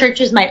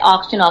 Churches might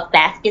auction off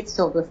baskets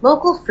filled with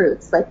local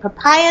fruits like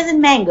papayas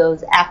and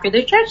mangoes after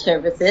their church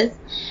services,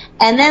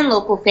 and then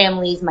local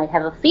families might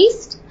have a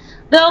feast,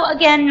 though,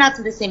 again, not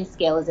to the same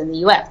scale as in the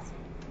U.S.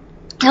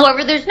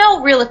 However, there's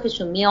no real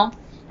official meal,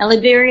 and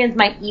Liberians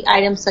might eat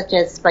items such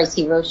as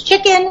spicy roast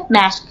chicken,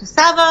 mashed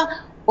cassava,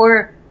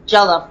 or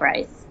jollof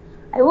rice.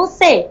 I will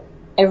say,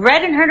 I've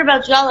read and heard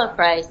about jollof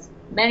rice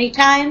many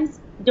times.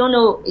 I don't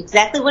know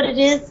exactly what it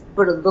is,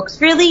 but it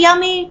looks really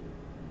yummy,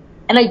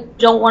 and I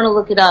don't want to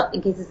look it up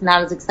in case it's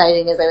not as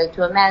exciting as I like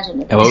to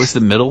imagine it. And what was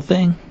the middle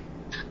thing?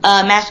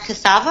 Mashed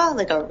cassava,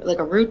 like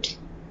a root.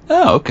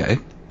 Oh, okay.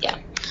 Yeah.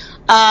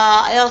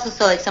 I also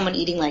saw like someone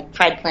eating like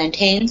fried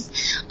plantains.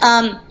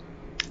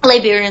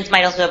 Liberians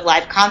might also have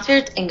live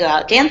concerts and go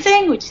out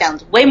dancing, which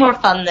sounds way more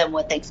fun than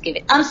what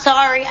Thanksgiving. I'm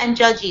sorry, I'm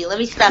judgy. Let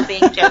me stop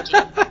being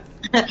judgy.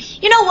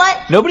 You know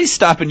what? Nobody's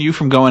stopping you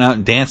from going out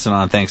and dancing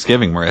on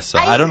Thanksgiving, Marissa.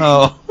 I don't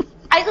know.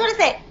 I was going to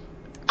say,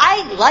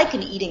 I like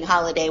an eating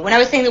holiday. When I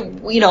was saying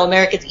that,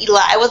 Americans eat a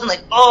lot, I wasn't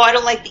like, oh, I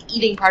don't like the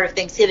eating part of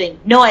Thanksgiving.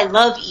 No, I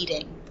love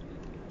eating.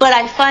 But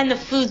I find the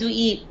foods we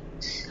eat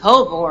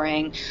so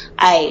boring.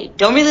 I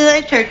don't really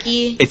like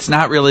turkey. It's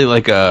not really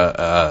like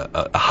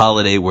a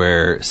holiday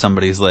where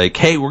somebody's like,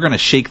 hey, we're going to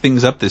shake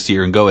things up this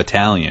year and go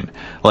Italian.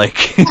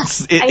 Like,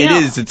 it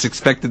is. It's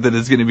expected that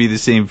it's going to be the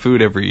same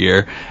food every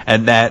year,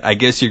 and that I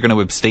guess you're going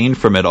to abstain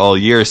from it all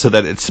year so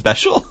that it's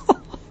special.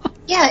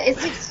 Yeah,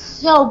 it's like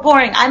so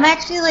boring. I'm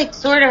actually like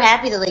sort of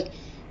happy that like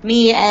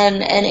me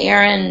and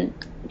Aaron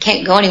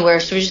can't go anywhere,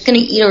 so we're just going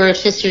to eat a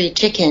rotisserie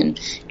chicken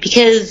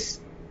because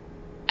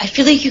I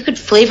feel like you could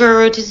flavor a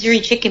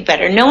rotisserie chicken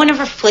better. No one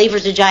ever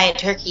flavors a giant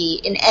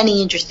turkey in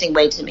any interesting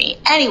way to me.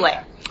 Anyway.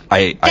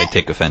 I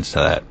take offense to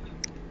that.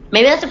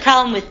 Maybe that's a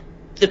problem with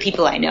the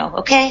people I know,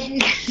 okay?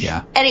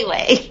 Yeah.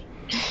 Anyway.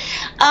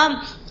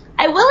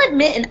 I will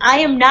admit, and I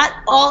am not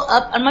all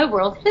up on my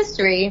world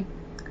history,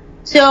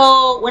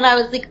 so when I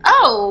was like,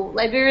 oh,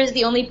 Liberia is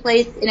the only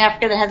place in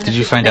Africa that has an Did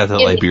you find out that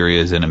Liberia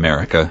is in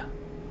America?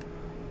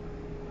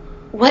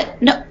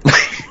 What? No.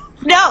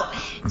 No.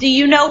 Do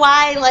you know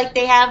why, like,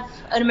 they have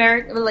an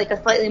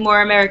a slightly more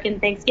American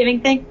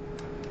Thanksgiving thing?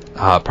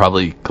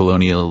 Probably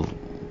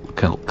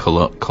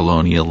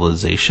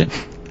colonialization.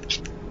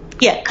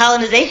 Yeah,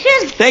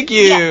 colonization? Thank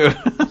you!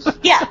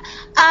 Yeah.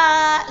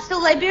 So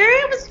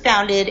Liberia was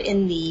founded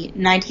in the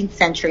 19th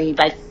century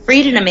by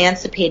freed and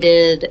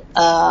emancipated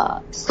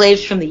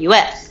slaves from the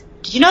U.S.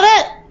 Did you know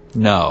that?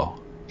 No.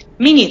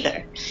 Me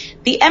neither.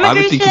 The emigration...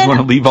 I would think you'd want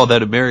to leave all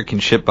that American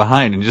shit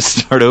behind and just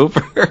start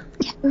over.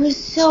 I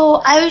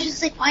was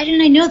just like, why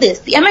didn't I know this?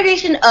 The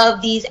emigration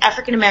of these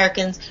African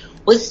Americans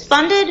was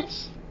funded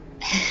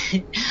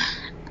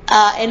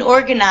and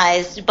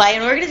organized by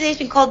an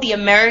organization called the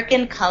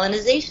American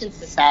Colonization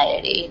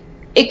Society.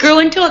 It grew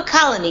into a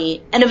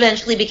colony and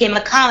eventually became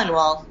a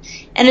commonwealth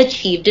and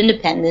achieved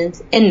independence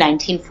in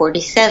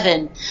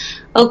 1947.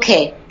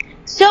 Okay,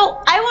 so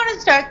I want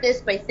to start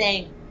this by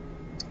saying,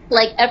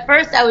 like, at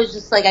first I was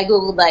just like, I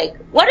Googled, like,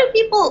 what do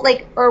people,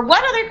 like, or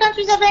what other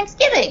countries have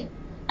Thanksgiving?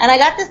 And I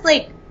got this,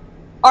 like,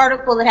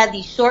 article that had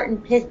these short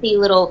and pithy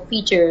little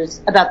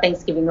features about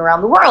Thanksgiving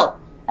around the world.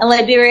 And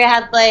Liberia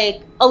had,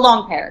 like, a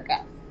long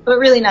paragraph, but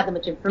really not that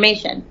much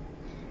information.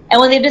 And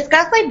when they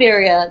discussed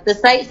Liberia, the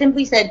site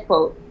simply said,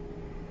 quote,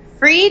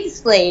 freed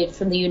slaves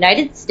from the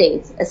United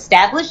States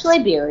established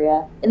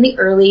Liberia in the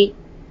early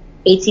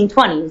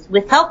 1820s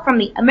with help from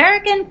the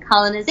American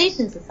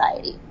Colonization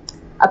Society,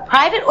 a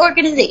private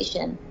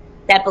organization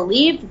that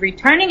believed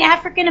returning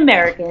African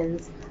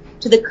Americans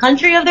to the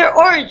country of their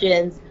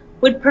origins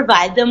would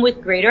provide them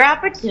with greater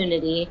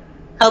opportunity,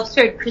 help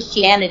spread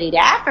Christianity to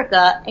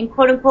Africa, and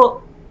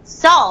quote-unquote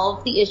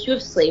solve the issue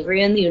of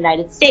slavery in the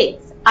United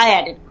States. I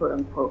added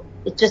quote-unquote.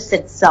 It just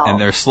said solve. And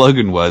their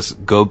slogan was,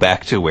 go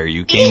back to where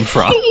you came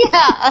from.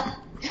 Yeah.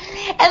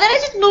 And then I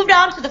just moved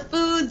on to the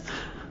foods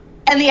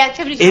and the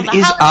activities. It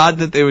is odd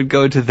that they would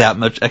go into that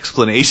much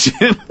explanation.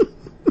 Yeah, and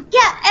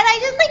I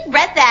just, like,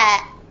 read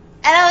that,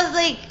 and I was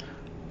like,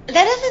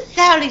 that doesn't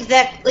sound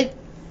exactly, like,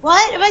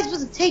 what am I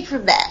supposed to take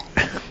from that?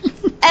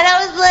 And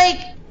I was like,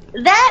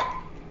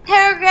 that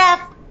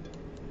paragraph,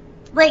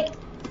 like,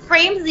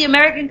 frames the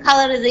American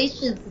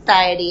Colonization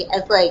Society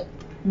as, like,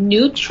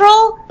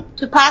 neutral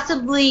to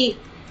possibly,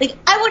 like,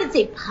 I wouldn't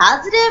say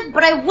positive,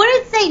 but I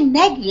wouldn't say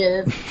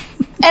negative.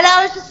 And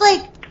I was just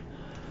like,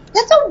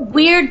 that's a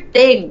weird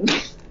thing.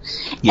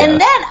 Yeah. And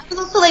then I was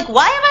also like,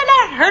 why have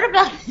I not heard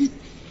about this?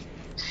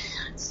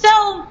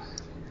 So,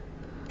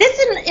 this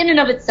in and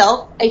of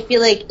itself, I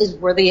feel like, is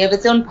worthy of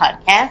its own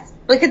podcast.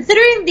 But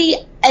considering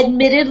the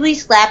admittedly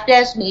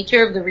slapdash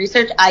nature of the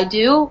research I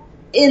do,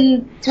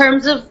 in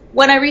terms of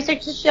when I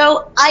research the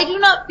show, I do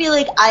not feel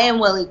like I am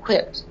well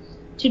equipped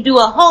to do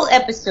a whole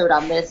episode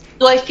on this,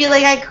 though I feel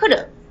like I could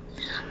have.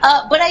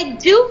 But I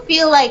do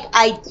feel like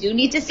I do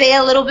need to say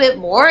a little bit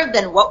more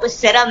than what was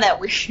said on that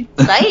weird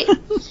site.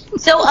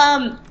 So,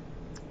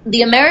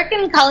 the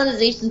American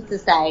Colonization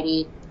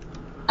Society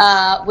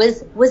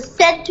was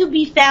said to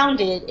be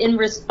founded in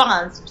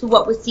response to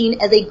what was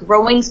seen as a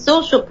growing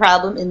social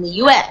problem in the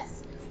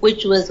U.S.,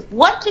 which was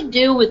what to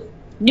do with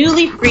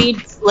newly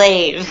freed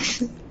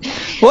slaves.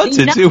 What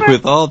to do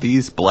with all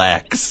these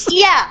blacks?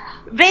 Yeah,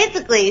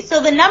 basically.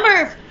 So the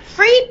number of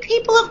free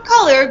people of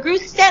color grew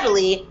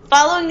steadily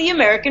following the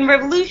American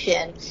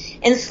Revolution.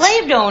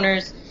 Enslaved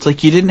owners... It's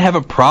like you didn't have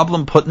a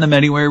problem putting them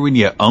anywhere when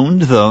you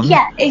owned them.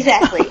 Yeah,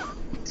 exactly.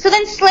 So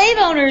then slave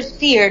owners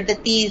feared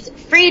that these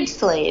freed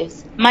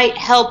slaves might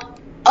help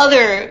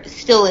other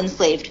still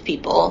enslaved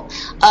people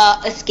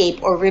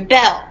escape or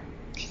rebel.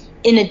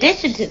 In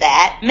addition to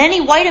that,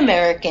 many white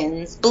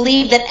Americans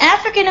believed that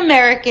African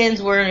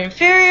Americans were an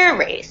inferior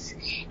race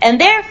and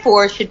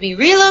therefore should be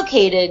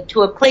relocated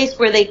to a place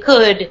where they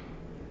could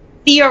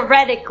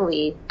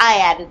theoretically, I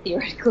added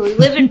theoretically,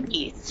 live in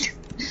peace.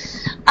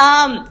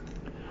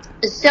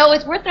 So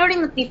it's worth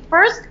noting that the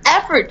first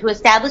effort to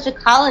establish a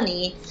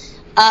colony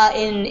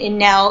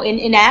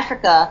in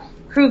Africa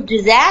proved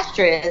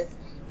disastrous,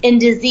 and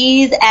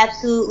disease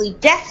absolutely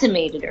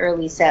decimated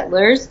early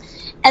settlers.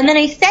 And then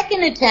a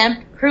second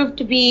attempt proved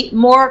to be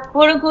more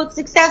quote-unquote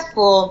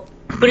successful,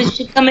 but it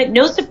should come at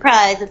no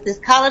surprise that this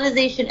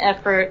colonization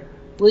effort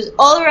was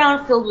all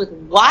around filled with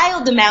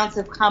wild amounts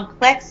of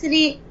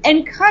complexity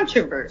and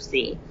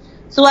controversy.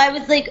 So I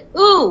was like,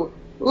 ooh,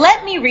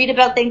 let me read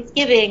about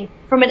Thanksgiving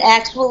from an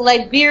actual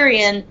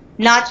Liberian,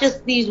 not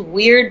just these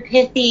weird,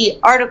 pithy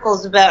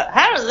articles about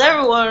how does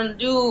everyone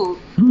do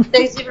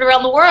Thanksgiving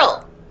around the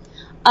world.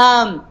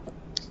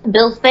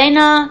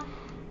 Bilfena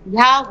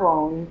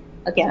Yawon,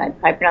 again, I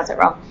probably pronounced that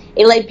wrong,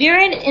 a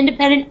Liberian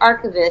independent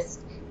archivist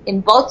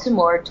in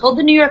Baltimore told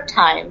the New York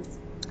Times,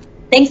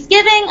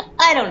 Thanksgiving,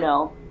 I don't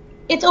know.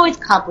 It's always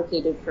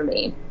complicated for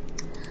me.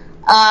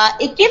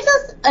 It gives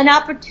us an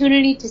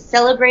opportunity to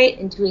celebrate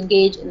and to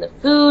engage in the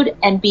food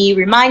and be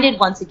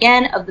reminded once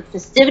again of the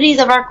festivities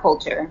of our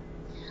culture.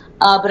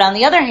 But on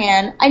the other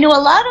hand, I know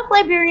a lot of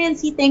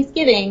Liberians see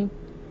Thanksgiving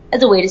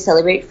as a way to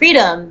celebrate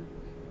freedom.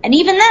 And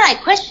even then I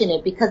question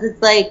it because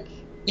it's like,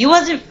 you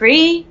wasn't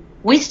free,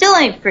 we still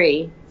ain't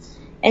free.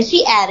 And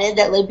she added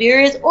that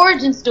Liberia's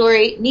origin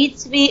story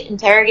needs to be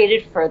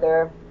interrogated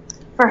further.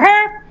 For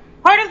her,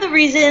 part of the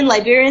reason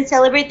Liberians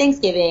celebrate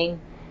Thanksgiving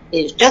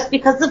is just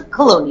because of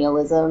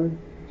colonialism.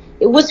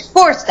 It was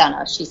forced on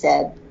us, she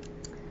said.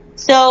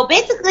 So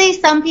basically,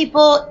 some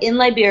people in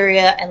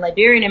Liberia and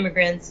Liberian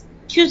immigrants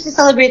choose to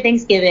celebrate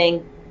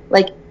Thanksgiving,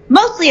 like,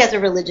 mostly as a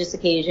religious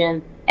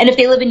occasion. And if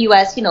they live in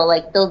U.S., you know,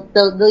 like,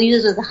 they'll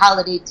use it as a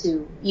holiday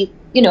to eat,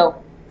 you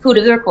know, food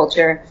of their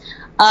culture.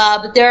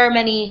 But there are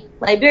many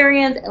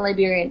Liberians and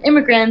Liberian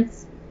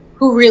immigrants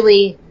who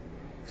really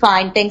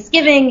find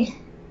Thanksgiving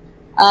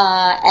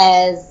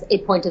as a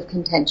point of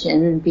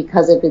contention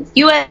because of its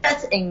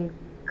U.S. and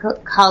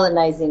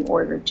colonizing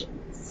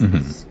origins.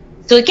 Mm-hmm.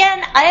 So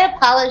again, I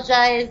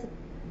apologize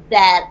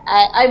that,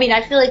 I mean,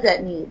 I feel like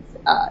that needs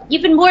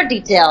even more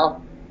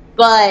detail,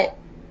 but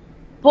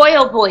boy,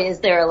 oh boy, is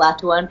there a lot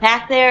to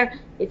unpack there.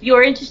 If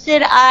you're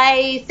interested,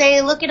 I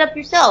say look it up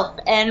yourself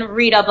and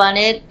read up on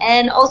it.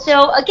 And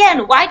also,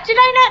 again, why did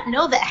I not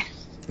know that?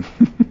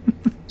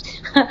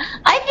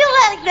 I feel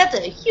like that's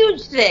a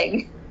huge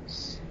thing.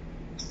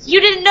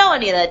 You didn't know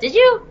any of that, did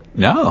you?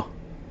 No.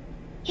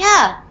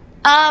 Yeah.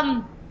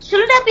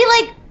 Shouldn't that be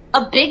like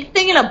a big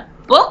thing in a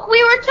book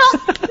we were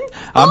taught?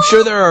 I'm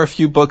sure there are a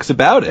few books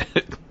about it.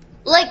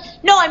 Like,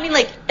 no, I mean,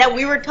 like, that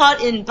we were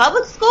taught in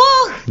public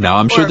school? No,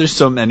 I'm sure there's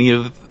so many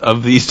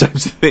of these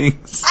types of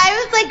things. I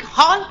was, like,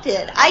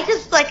 haunted. I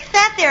just, like,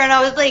 sat there and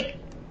I was like,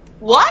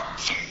 what?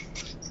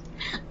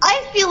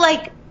 I feel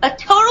like a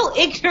total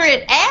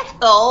ignorant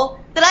asshole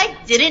that I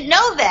didn't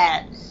know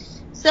that.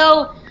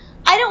 So,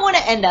 I don't want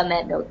to end on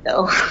that note,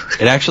 though.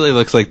 It actually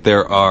looks like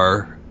there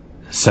are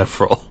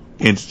several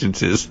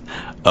instances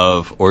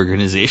of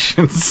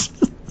organizations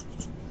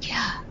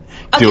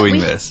doing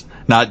this.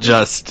 Not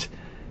just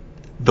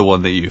the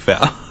one that you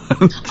found.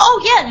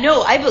 Oh, yeah,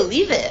 no, I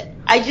believe it.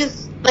 I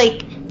just,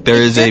 like...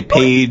 There is a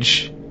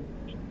page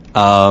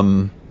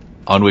on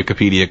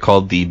Wikipedia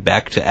called the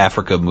Back to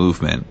Africa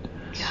Movement.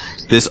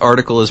 God. This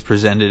article is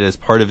presented as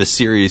part of a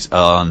series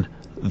on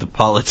the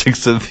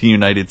politics of the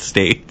United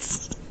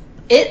States.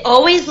 It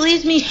always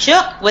leaves me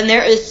shook when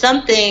there is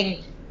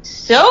something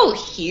so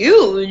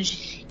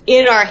huge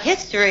in our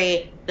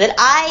history that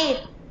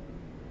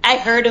I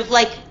heard of,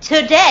 like,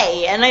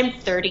 today, and I'm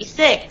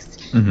 36.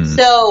 Mm-hmm.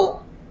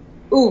 So,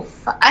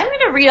 oof, I'm going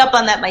to read up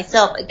on that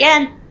myself.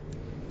 Again,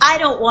 I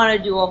don't want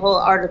to do a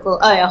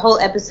whole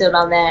episode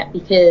on that,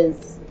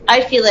 because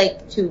I feel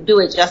like to do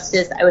it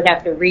justice, I would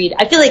have to read.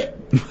 I feel like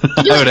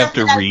I would have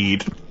to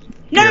read.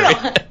 No.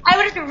 I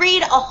would have to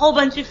read a whole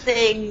bunch of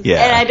things,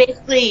 and I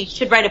basically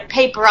should write a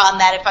paper on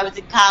that if I was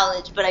in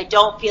college, but I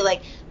don't feel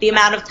like the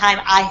amount of time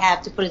I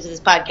have to put into this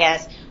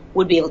podcast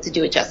would be able to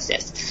do it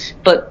justice.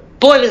 But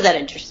boy, was that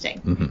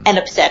interesting and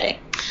upsetting.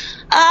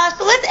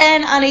 So let's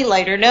end on a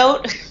lighter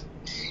note.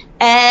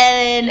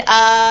 And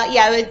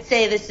I would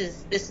say this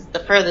is the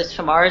furthest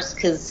from ours,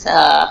 because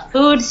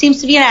food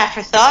seems to be an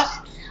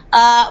afterthought.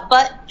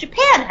 But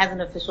Japan has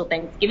an official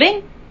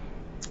Thanksgiving.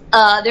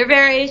 Their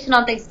variation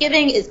on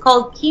Thanksgiving is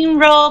called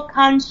Kinro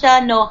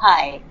Kansha no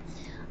Hai,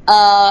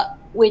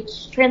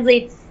 which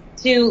translates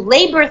to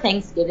Labor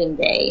Thanksgiving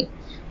Day,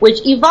 which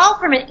evolved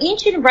from an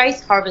ancient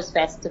rice harvest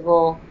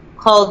festival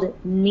called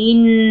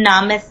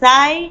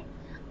Ninamesai,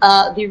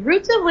 the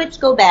roots of which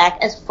go back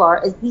as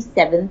far as the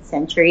 7th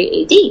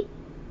century AD.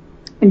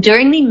 And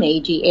during the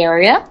Meiji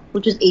era,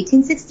 which was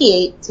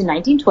 1868 to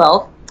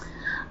 1912,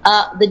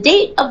 the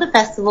date of the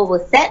festival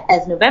was set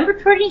as November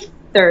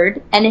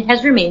 23rd, and it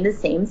has remained the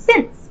same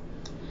since.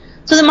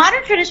 So the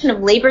modern tradition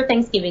of Labor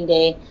Thanksgiving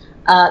Day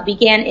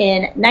began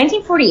in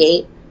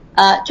 1948,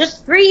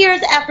 just 3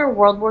 years after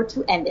World War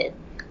II ended,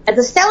 as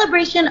a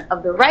celebration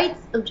of the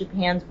rights of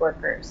Japan's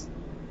workers.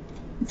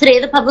 Today,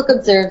 the public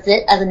observes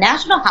it as a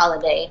national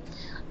holiday,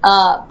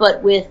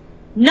 but with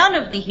none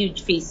of the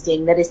huge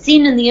feasting that is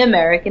seen in the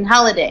American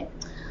holiday.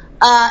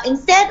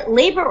 Instead,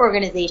 labor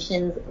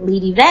organizations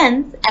lead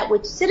events at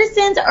which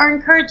citizens are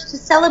encouraged to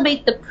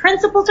celebrate the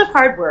principles of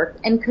hard work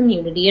and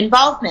community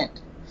involvement.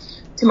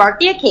 To mark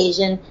the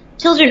occasion,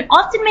 children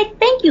often make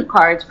thank you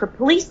cards for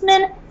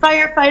policemen,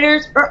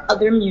 firefighters, or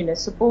other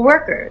municipal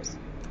workers.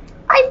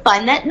 I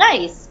find that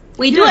nice.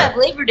 We do have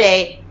Labor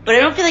Day, but I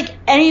don't feel like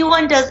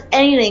anyone does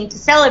anything to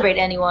celebrate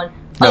anyone.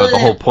 No, the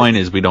whole point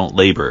is we don't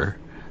labor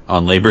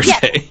on Labor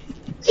Day.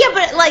 Yeah,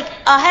 but, like,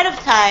 ahead of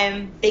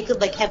time, they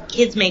could, like, have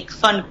kids make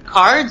fun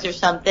cards or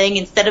something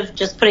instead of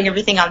just putting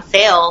everything on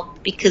sale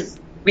because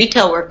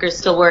retail workers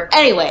still work.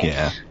 Anyway,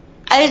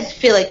 I just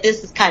feel like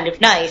this is kind of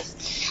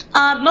nice.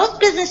 Most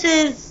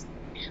businesses,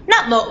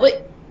 a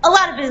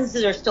lot of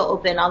businesses are still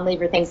open on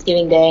Labor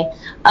Thanksgiving Day,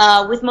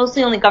 with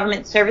mostly only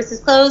government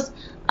services closed.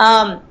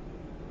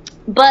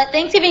 But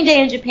Thanksgiving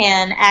Day in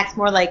Japan acts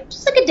more like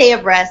just like a day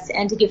of rest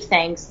and to give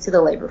thanks to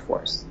the labor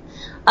force.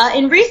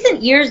 In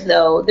recent years,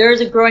 though, there is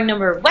a growing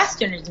number of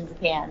Westerners in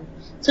Japan.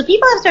 So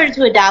people have started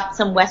to adopt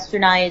some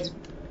Westernized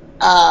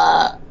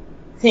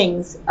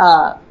things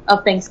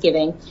of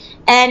Thanksgiving.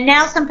 And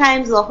now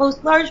sometimes they'll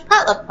host large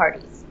potluck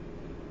parties.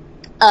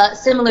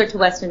 Similar to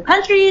Western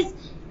countries,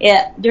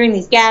 during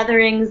these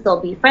gatherings, there'll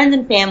be friends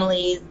and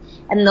families,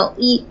 and they'll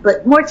eat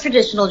but more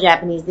traditional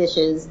Japanese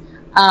dishes,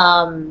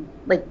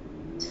 like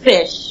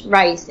fish,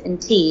 rice,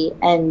 and tea,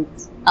 and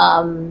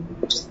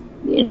just,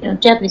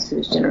 Japanese food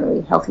is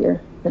generally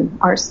healthier than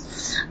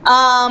ours.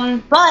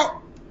 But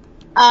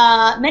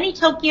many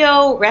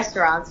Tokyo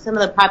restaurants, some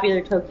of the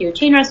popular Tokyo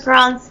chain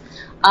restaurants,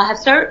 have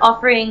started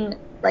offering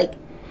like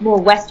more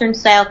Western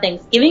style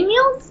Thanksgiving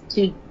meals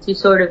to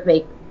sort of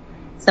make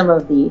some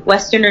of the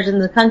Westerners in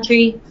the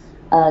country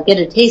get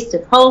a taste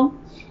of home.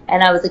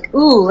 And I was like,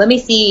 ooh, let me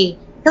see,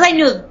 because I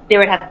knew there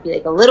would have to be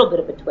like a little bit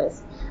of a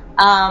twist.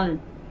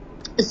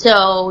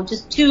 So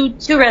just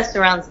two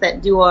restaurants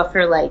that do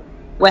offer like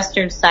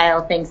Western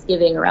style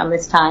Thanksgiving around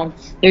this time.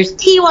 There's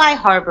TY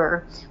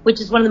Harbor,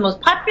 which is one of the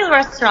most popular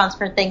restaurants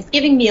for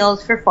Thanksgiving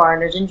meals for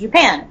foreigners in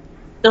Japan.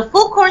 The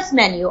full course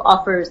menu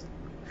offers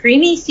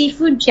creamy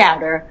seafood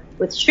chowder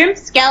with shrimp,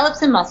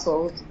 scallops, and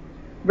mussels,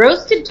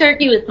 roasted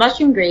turkey with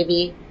mushroom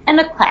gravy, and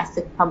a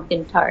classic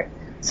pumpkin tart.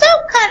 So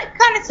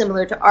kind of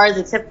similar to ours,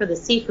 except for the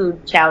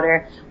seafood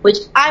chowder, which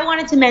I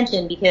wanted to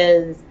mention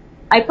because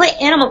I play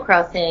Animal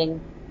Crossing,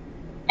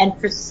 and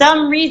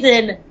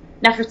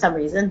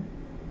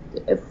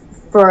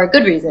for a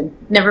good reason,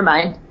 never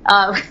mind.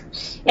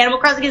 Animal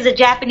Crossing is a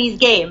Japanese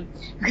game,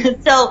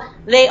 so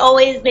they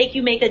always make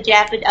you make a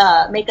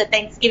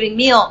Thanksgiving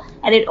meal,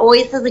 and it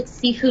always has like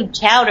seafood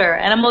chowder,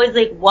 and I'm always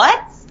like,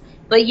 what?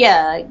 But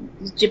yeah,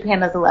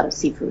 Japan has a lot of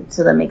seafood,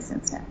 so that makes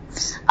sense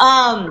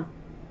now.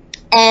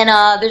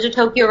 And there's a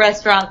Tokyo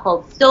restaurant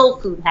called Soul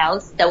Food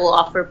House that will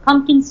offer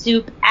pumpkin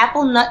soup,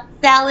 apple nut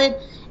salad,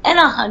 and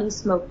a honey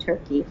smoked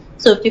turkey.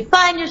 So if you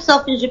find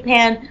yourself in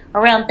Japan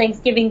around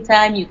Thanksgiving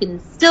time, you can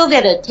still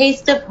get a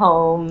taste of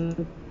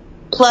home,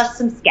 plus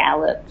some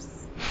scallops.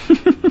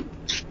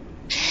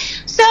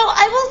 So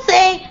I will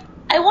say,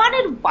 I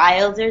wanted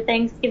wilder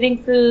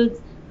Thanksgiving foods,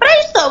 but I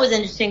just thought it was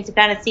interesting to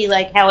kind of see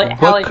like how it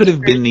could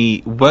have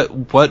been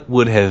what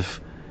would have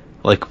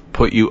like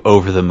put you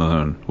over the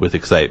moon with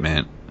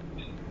excitement?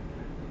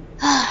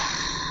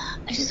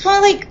 I just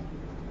want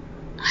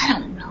I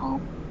don't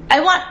know. I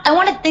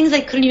wanted things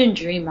I couldn't even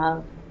dream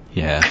of.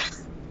 Yeah.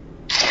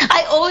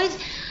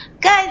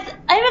 Guys,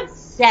 I'm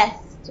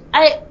obsessed.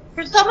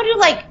 For someone who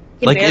like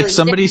if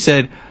somebody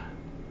said,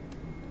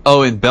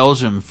 "Oh, in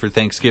Belgium for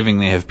Thanksgiving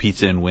they have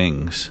pizza and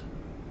wings."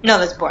 No,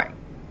 that's boring.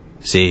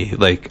 See,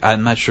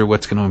 I'm not sure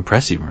what's going to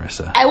impress you,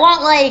 Marissa. I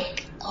want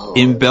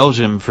in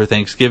Belgium for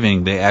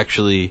Thanksgiving they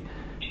actually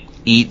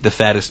eat the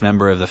fattest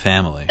member of the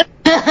family.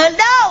 No,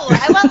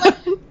 I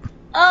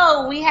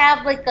want we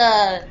have like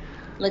a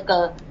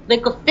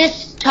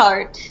fish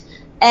tart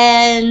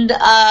and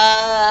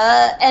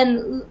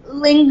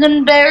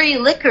lingonberry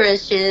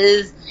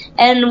licorices,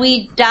 and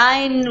we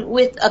dine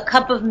with a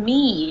cup of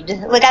mead.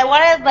 I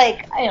wanted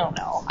I don't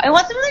know. I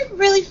want something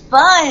really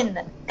fun.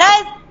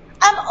 Guys,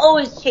 I'm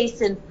always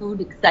chasing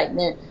food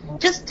excitement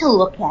just to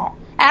look at.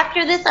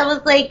 After this, I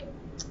was like,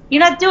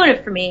 you're not doing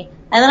it for me.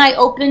 And then I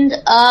opened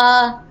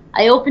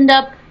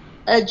up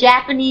a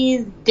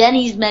Japanese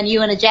Denny's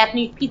menu and a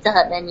Japanese Pizza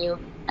Hut menu,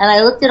 and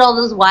I looked at all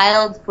those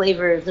wild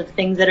flavors of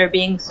things that are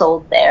being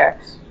sold there.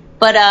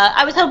 But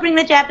I was hoping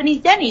that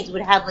Japanese Denny's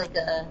would have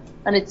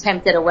an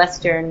attempt at a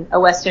Western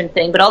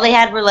thing, but all they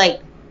had were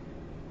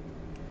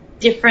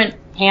different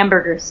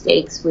hamburger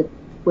steaks with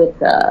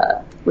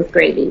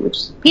gravy. Which,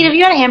 Pete, have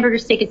you had a hamburger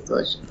steak? It's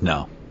delicious.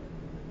 No.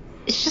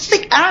 It's just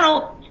I don't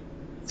know.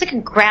 It's like a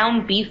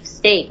ground beef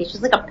steak. It's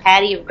just like a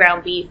patty of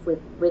ground beef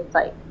with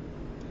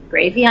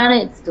gravy on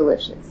it. It's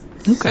delicious.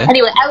 Okay.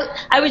 Anyway,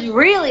 I was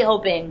really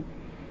hoping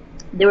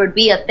there would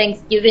be a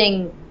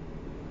Thanksgiving,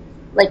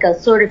 a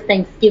sort of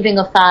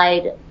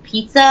Thanksgiving-ified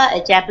pizza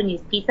at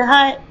Japanese Pizza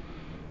Hut,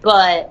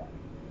 but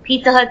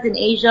Pizza Huts in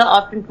Asia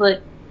often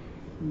put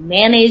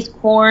mayonnaise,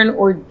 corn,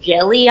 or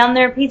jelly on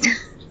their pizza.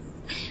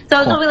 So I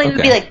was hoping it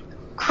would be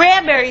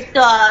cranberry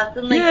sauce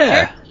and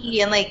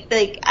turkey and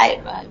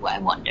I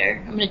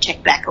wonder. I'm gonna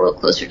check back a little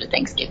closer to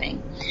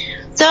Thanksgiving.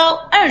 So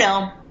I don't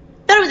know.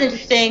 Thought it was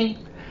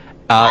interesting.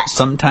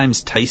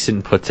 Sometimes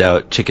Tyson puts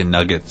out chicken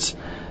nuggets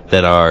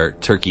that are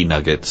turkey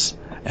nuggets,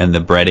 and the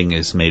breading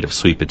is made of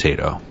sweet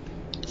potato.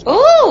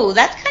 Ooh,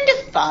 that's kind of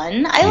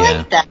fun. I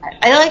like that.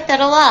 I like that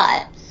a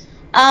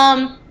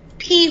lot.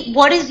 Pete,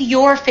 what is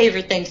your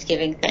favorite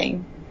Thanksgiving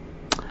thing?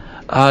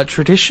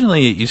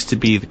 Traditionally, it used to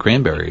be the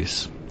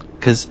cranberries,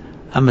 because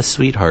I'm a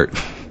sweetheart.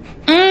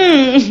 All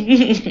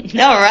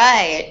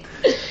right.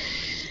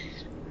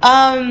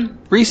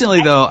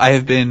 Recently, though, I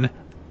have been,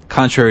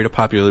 contrary to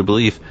popular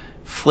belief,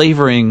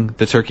 flavoring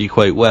the turkey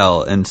quite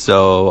well, and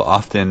so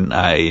often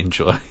I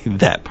enjoy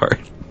that part.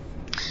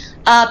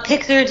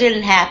 Pixar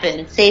didn't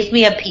happen. Save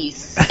me a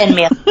piece and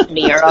mail it to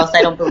me, or else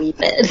I don't believe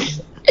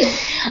it.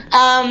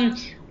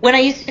 When I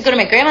used to go to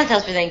my grandma's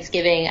house for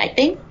Thanksgiving, I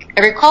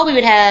recall we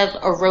would have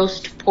a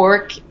roast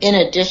pork in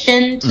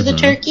addition to the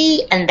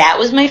turkey, and that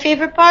was my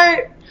favorite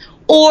part.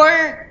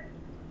 Yeah,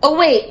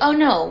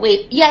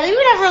 they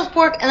would have roast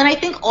pork, and then I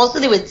think also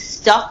they would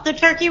stuff the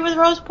turkey with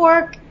roast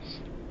pork,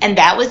 and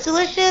that was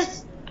delicious.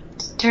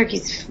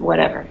 Turkey's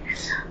whatever.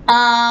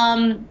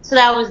 So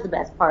that was the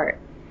best part.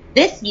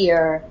 This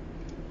year,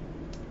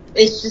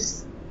 it's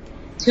just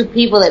two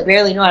people that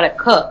barely know how to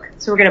cook.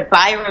 So we're going to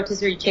buy a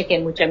rotisserie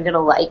chicken, which I'm going to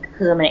like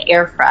because I'm going to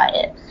air fry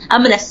it.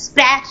 I'm going to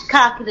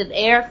spatchcock it and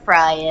air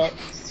fry it.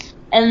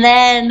 And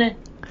then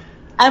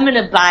I'm going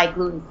to buy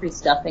gluten-free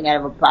stuffing out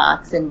of a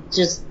box and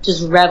just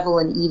revel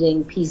in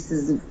eating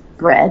pieces of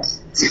bread.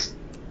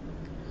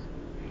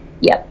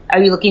 Yep.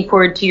 Are you looking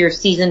forward to your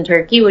seasoned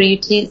turkey? What do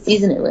you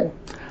season it with?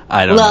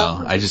 I don't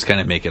know. I just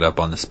kind of make it up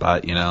on the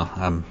spot, you know.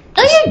 I'm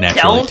just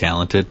naturally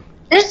talented.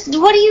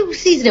 What do you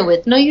season it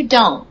with? No, you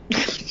don't.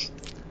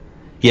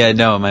 Yeah,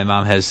 no, my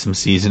mom has some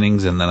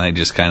seasonings, and then I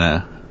just kind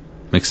of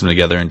mix them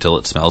together until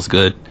it smells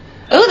good.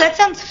 Oh, that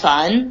sounds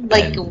fun.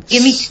 Like,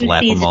 give me two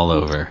slap them all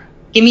over.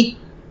 Give me...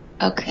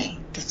 Okay,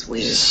 that's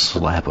weird.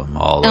 Slap them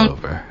all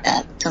over.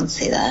 Don't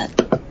say that.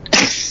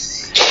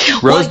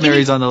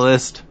 Rosemary's on the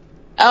list.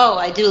 Oh,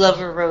 I do love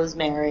her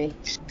rosemary.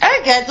 All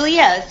right, guys. Well,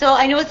 yeah. So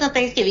I know it's not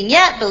Thanksgiving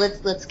yet, but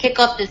let's kick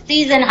off this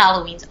season.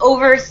 Halloween's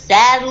over,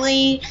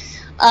 sadly.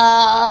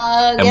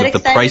 And with the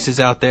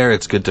prices out there,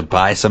 it's good to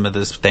buy some of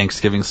this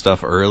Thanksgiving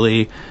stuff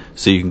early,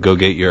 so you can go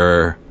get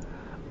your...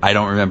 I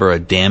don't remember a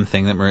damn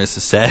thing that Marissa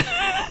said.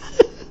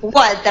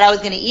 What? That I was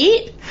going to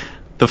eat?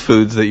 The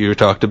foods that you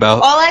talked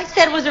about. All I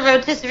said was a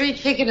rotisserie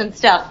chicken and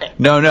stuffing.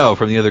 No,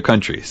 from the other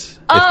countries.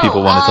 If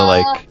people wanted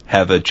to,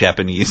 have a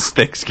Japanese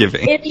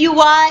Thanksgiving. If you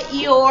want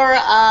your,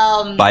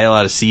 buy a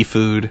lot of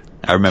seafood.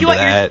 I remember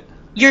that.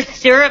 Your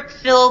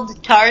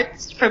syrup-filled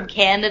tarts from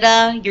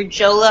Canada, your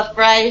jollof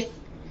rice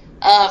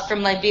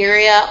from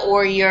Liberia,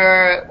 or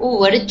your... Ooh,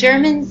 what did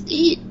Germans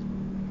eat?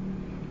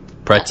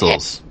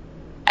 Pretzels. Okay.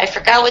 I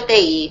forgot what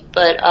they eat,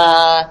 but,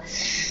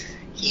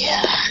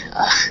 yeah.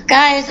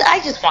 Guys,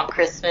 I just want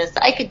Christmas.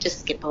 I could just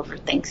skip over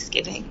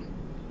Thanksgiving.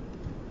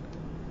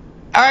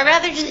 Or I'd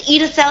rather just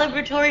eat a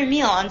celebratory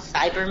meal on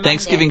Cyber Monday.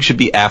 Thanksgiving should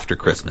be after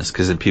Christmas,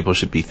 because then people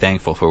should be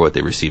thankful for what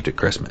they received at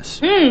Christmas.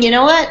 You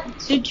know what?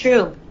 Too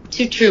true.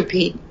 Too true,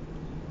 Pete.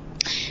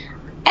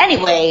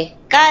 Anyway,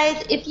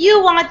 guys, if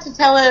you want to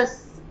tell us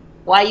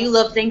why you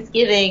love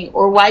Thanksgiving,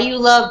 or why you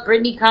love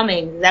Brittany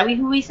Cummings. Is that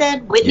who we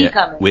said? Whitney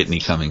Cummings. Whitney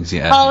Cummings,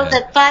 yeah. Call us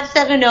at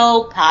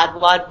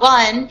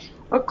 570-PODWAD1,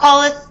 or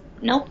call us,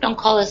 nope, don't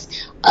call us,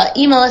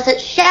 email us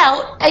at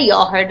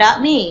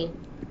shout@y'allheard.me.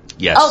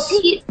 Yes. Oh,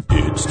 Pete.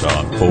 It's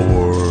time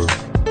for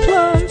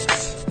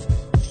plugs.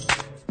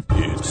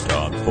 It's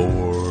time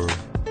for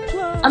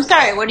plugs. I'm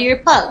sorry, what are your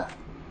plugs?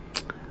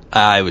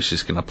 I was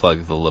just going to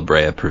plug the La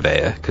Brea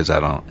Purveyor, because I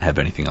don't have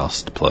anything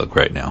else to plug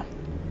right now.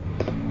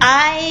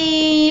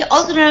 I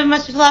also don't have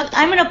much to plug.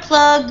 I'm going to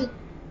plug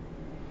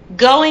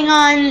going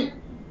on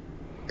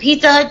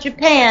Pizza Hut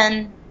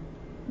Japan,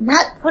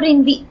 not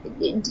putting Pizza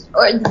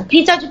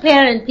Hut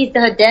Japan and Pizza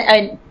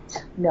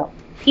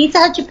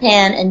Hut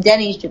Japan and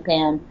Denny's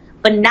Japan,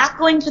 but not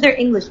going to their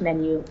English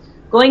menu,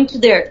 going to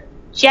their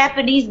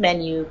Japanese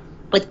menu,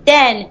 but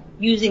then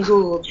using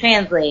Google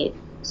Translate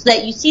so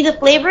that you see the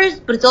flavors,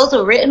 but it's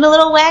also written a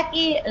little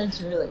wacky, and it's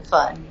really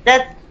fun.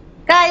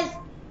 Guys,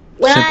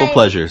 Simple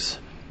pleasures.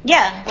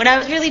 Yeah, when I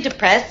was really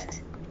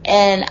depressed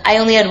and I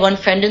only had one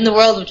friend in the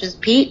world, which was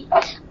Pete,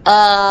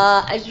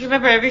 I just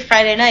remember every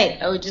Friday night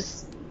I would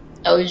just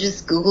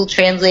Google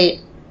Translate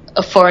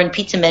a foreign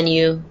pizza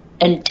menu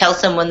and tell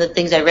someone the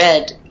things I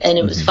read, and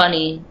it was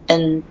funny,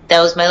 and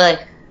that was my life.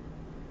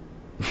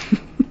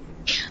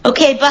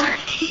 Okay, bye.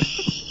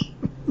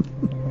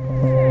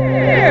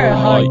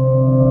 Bye.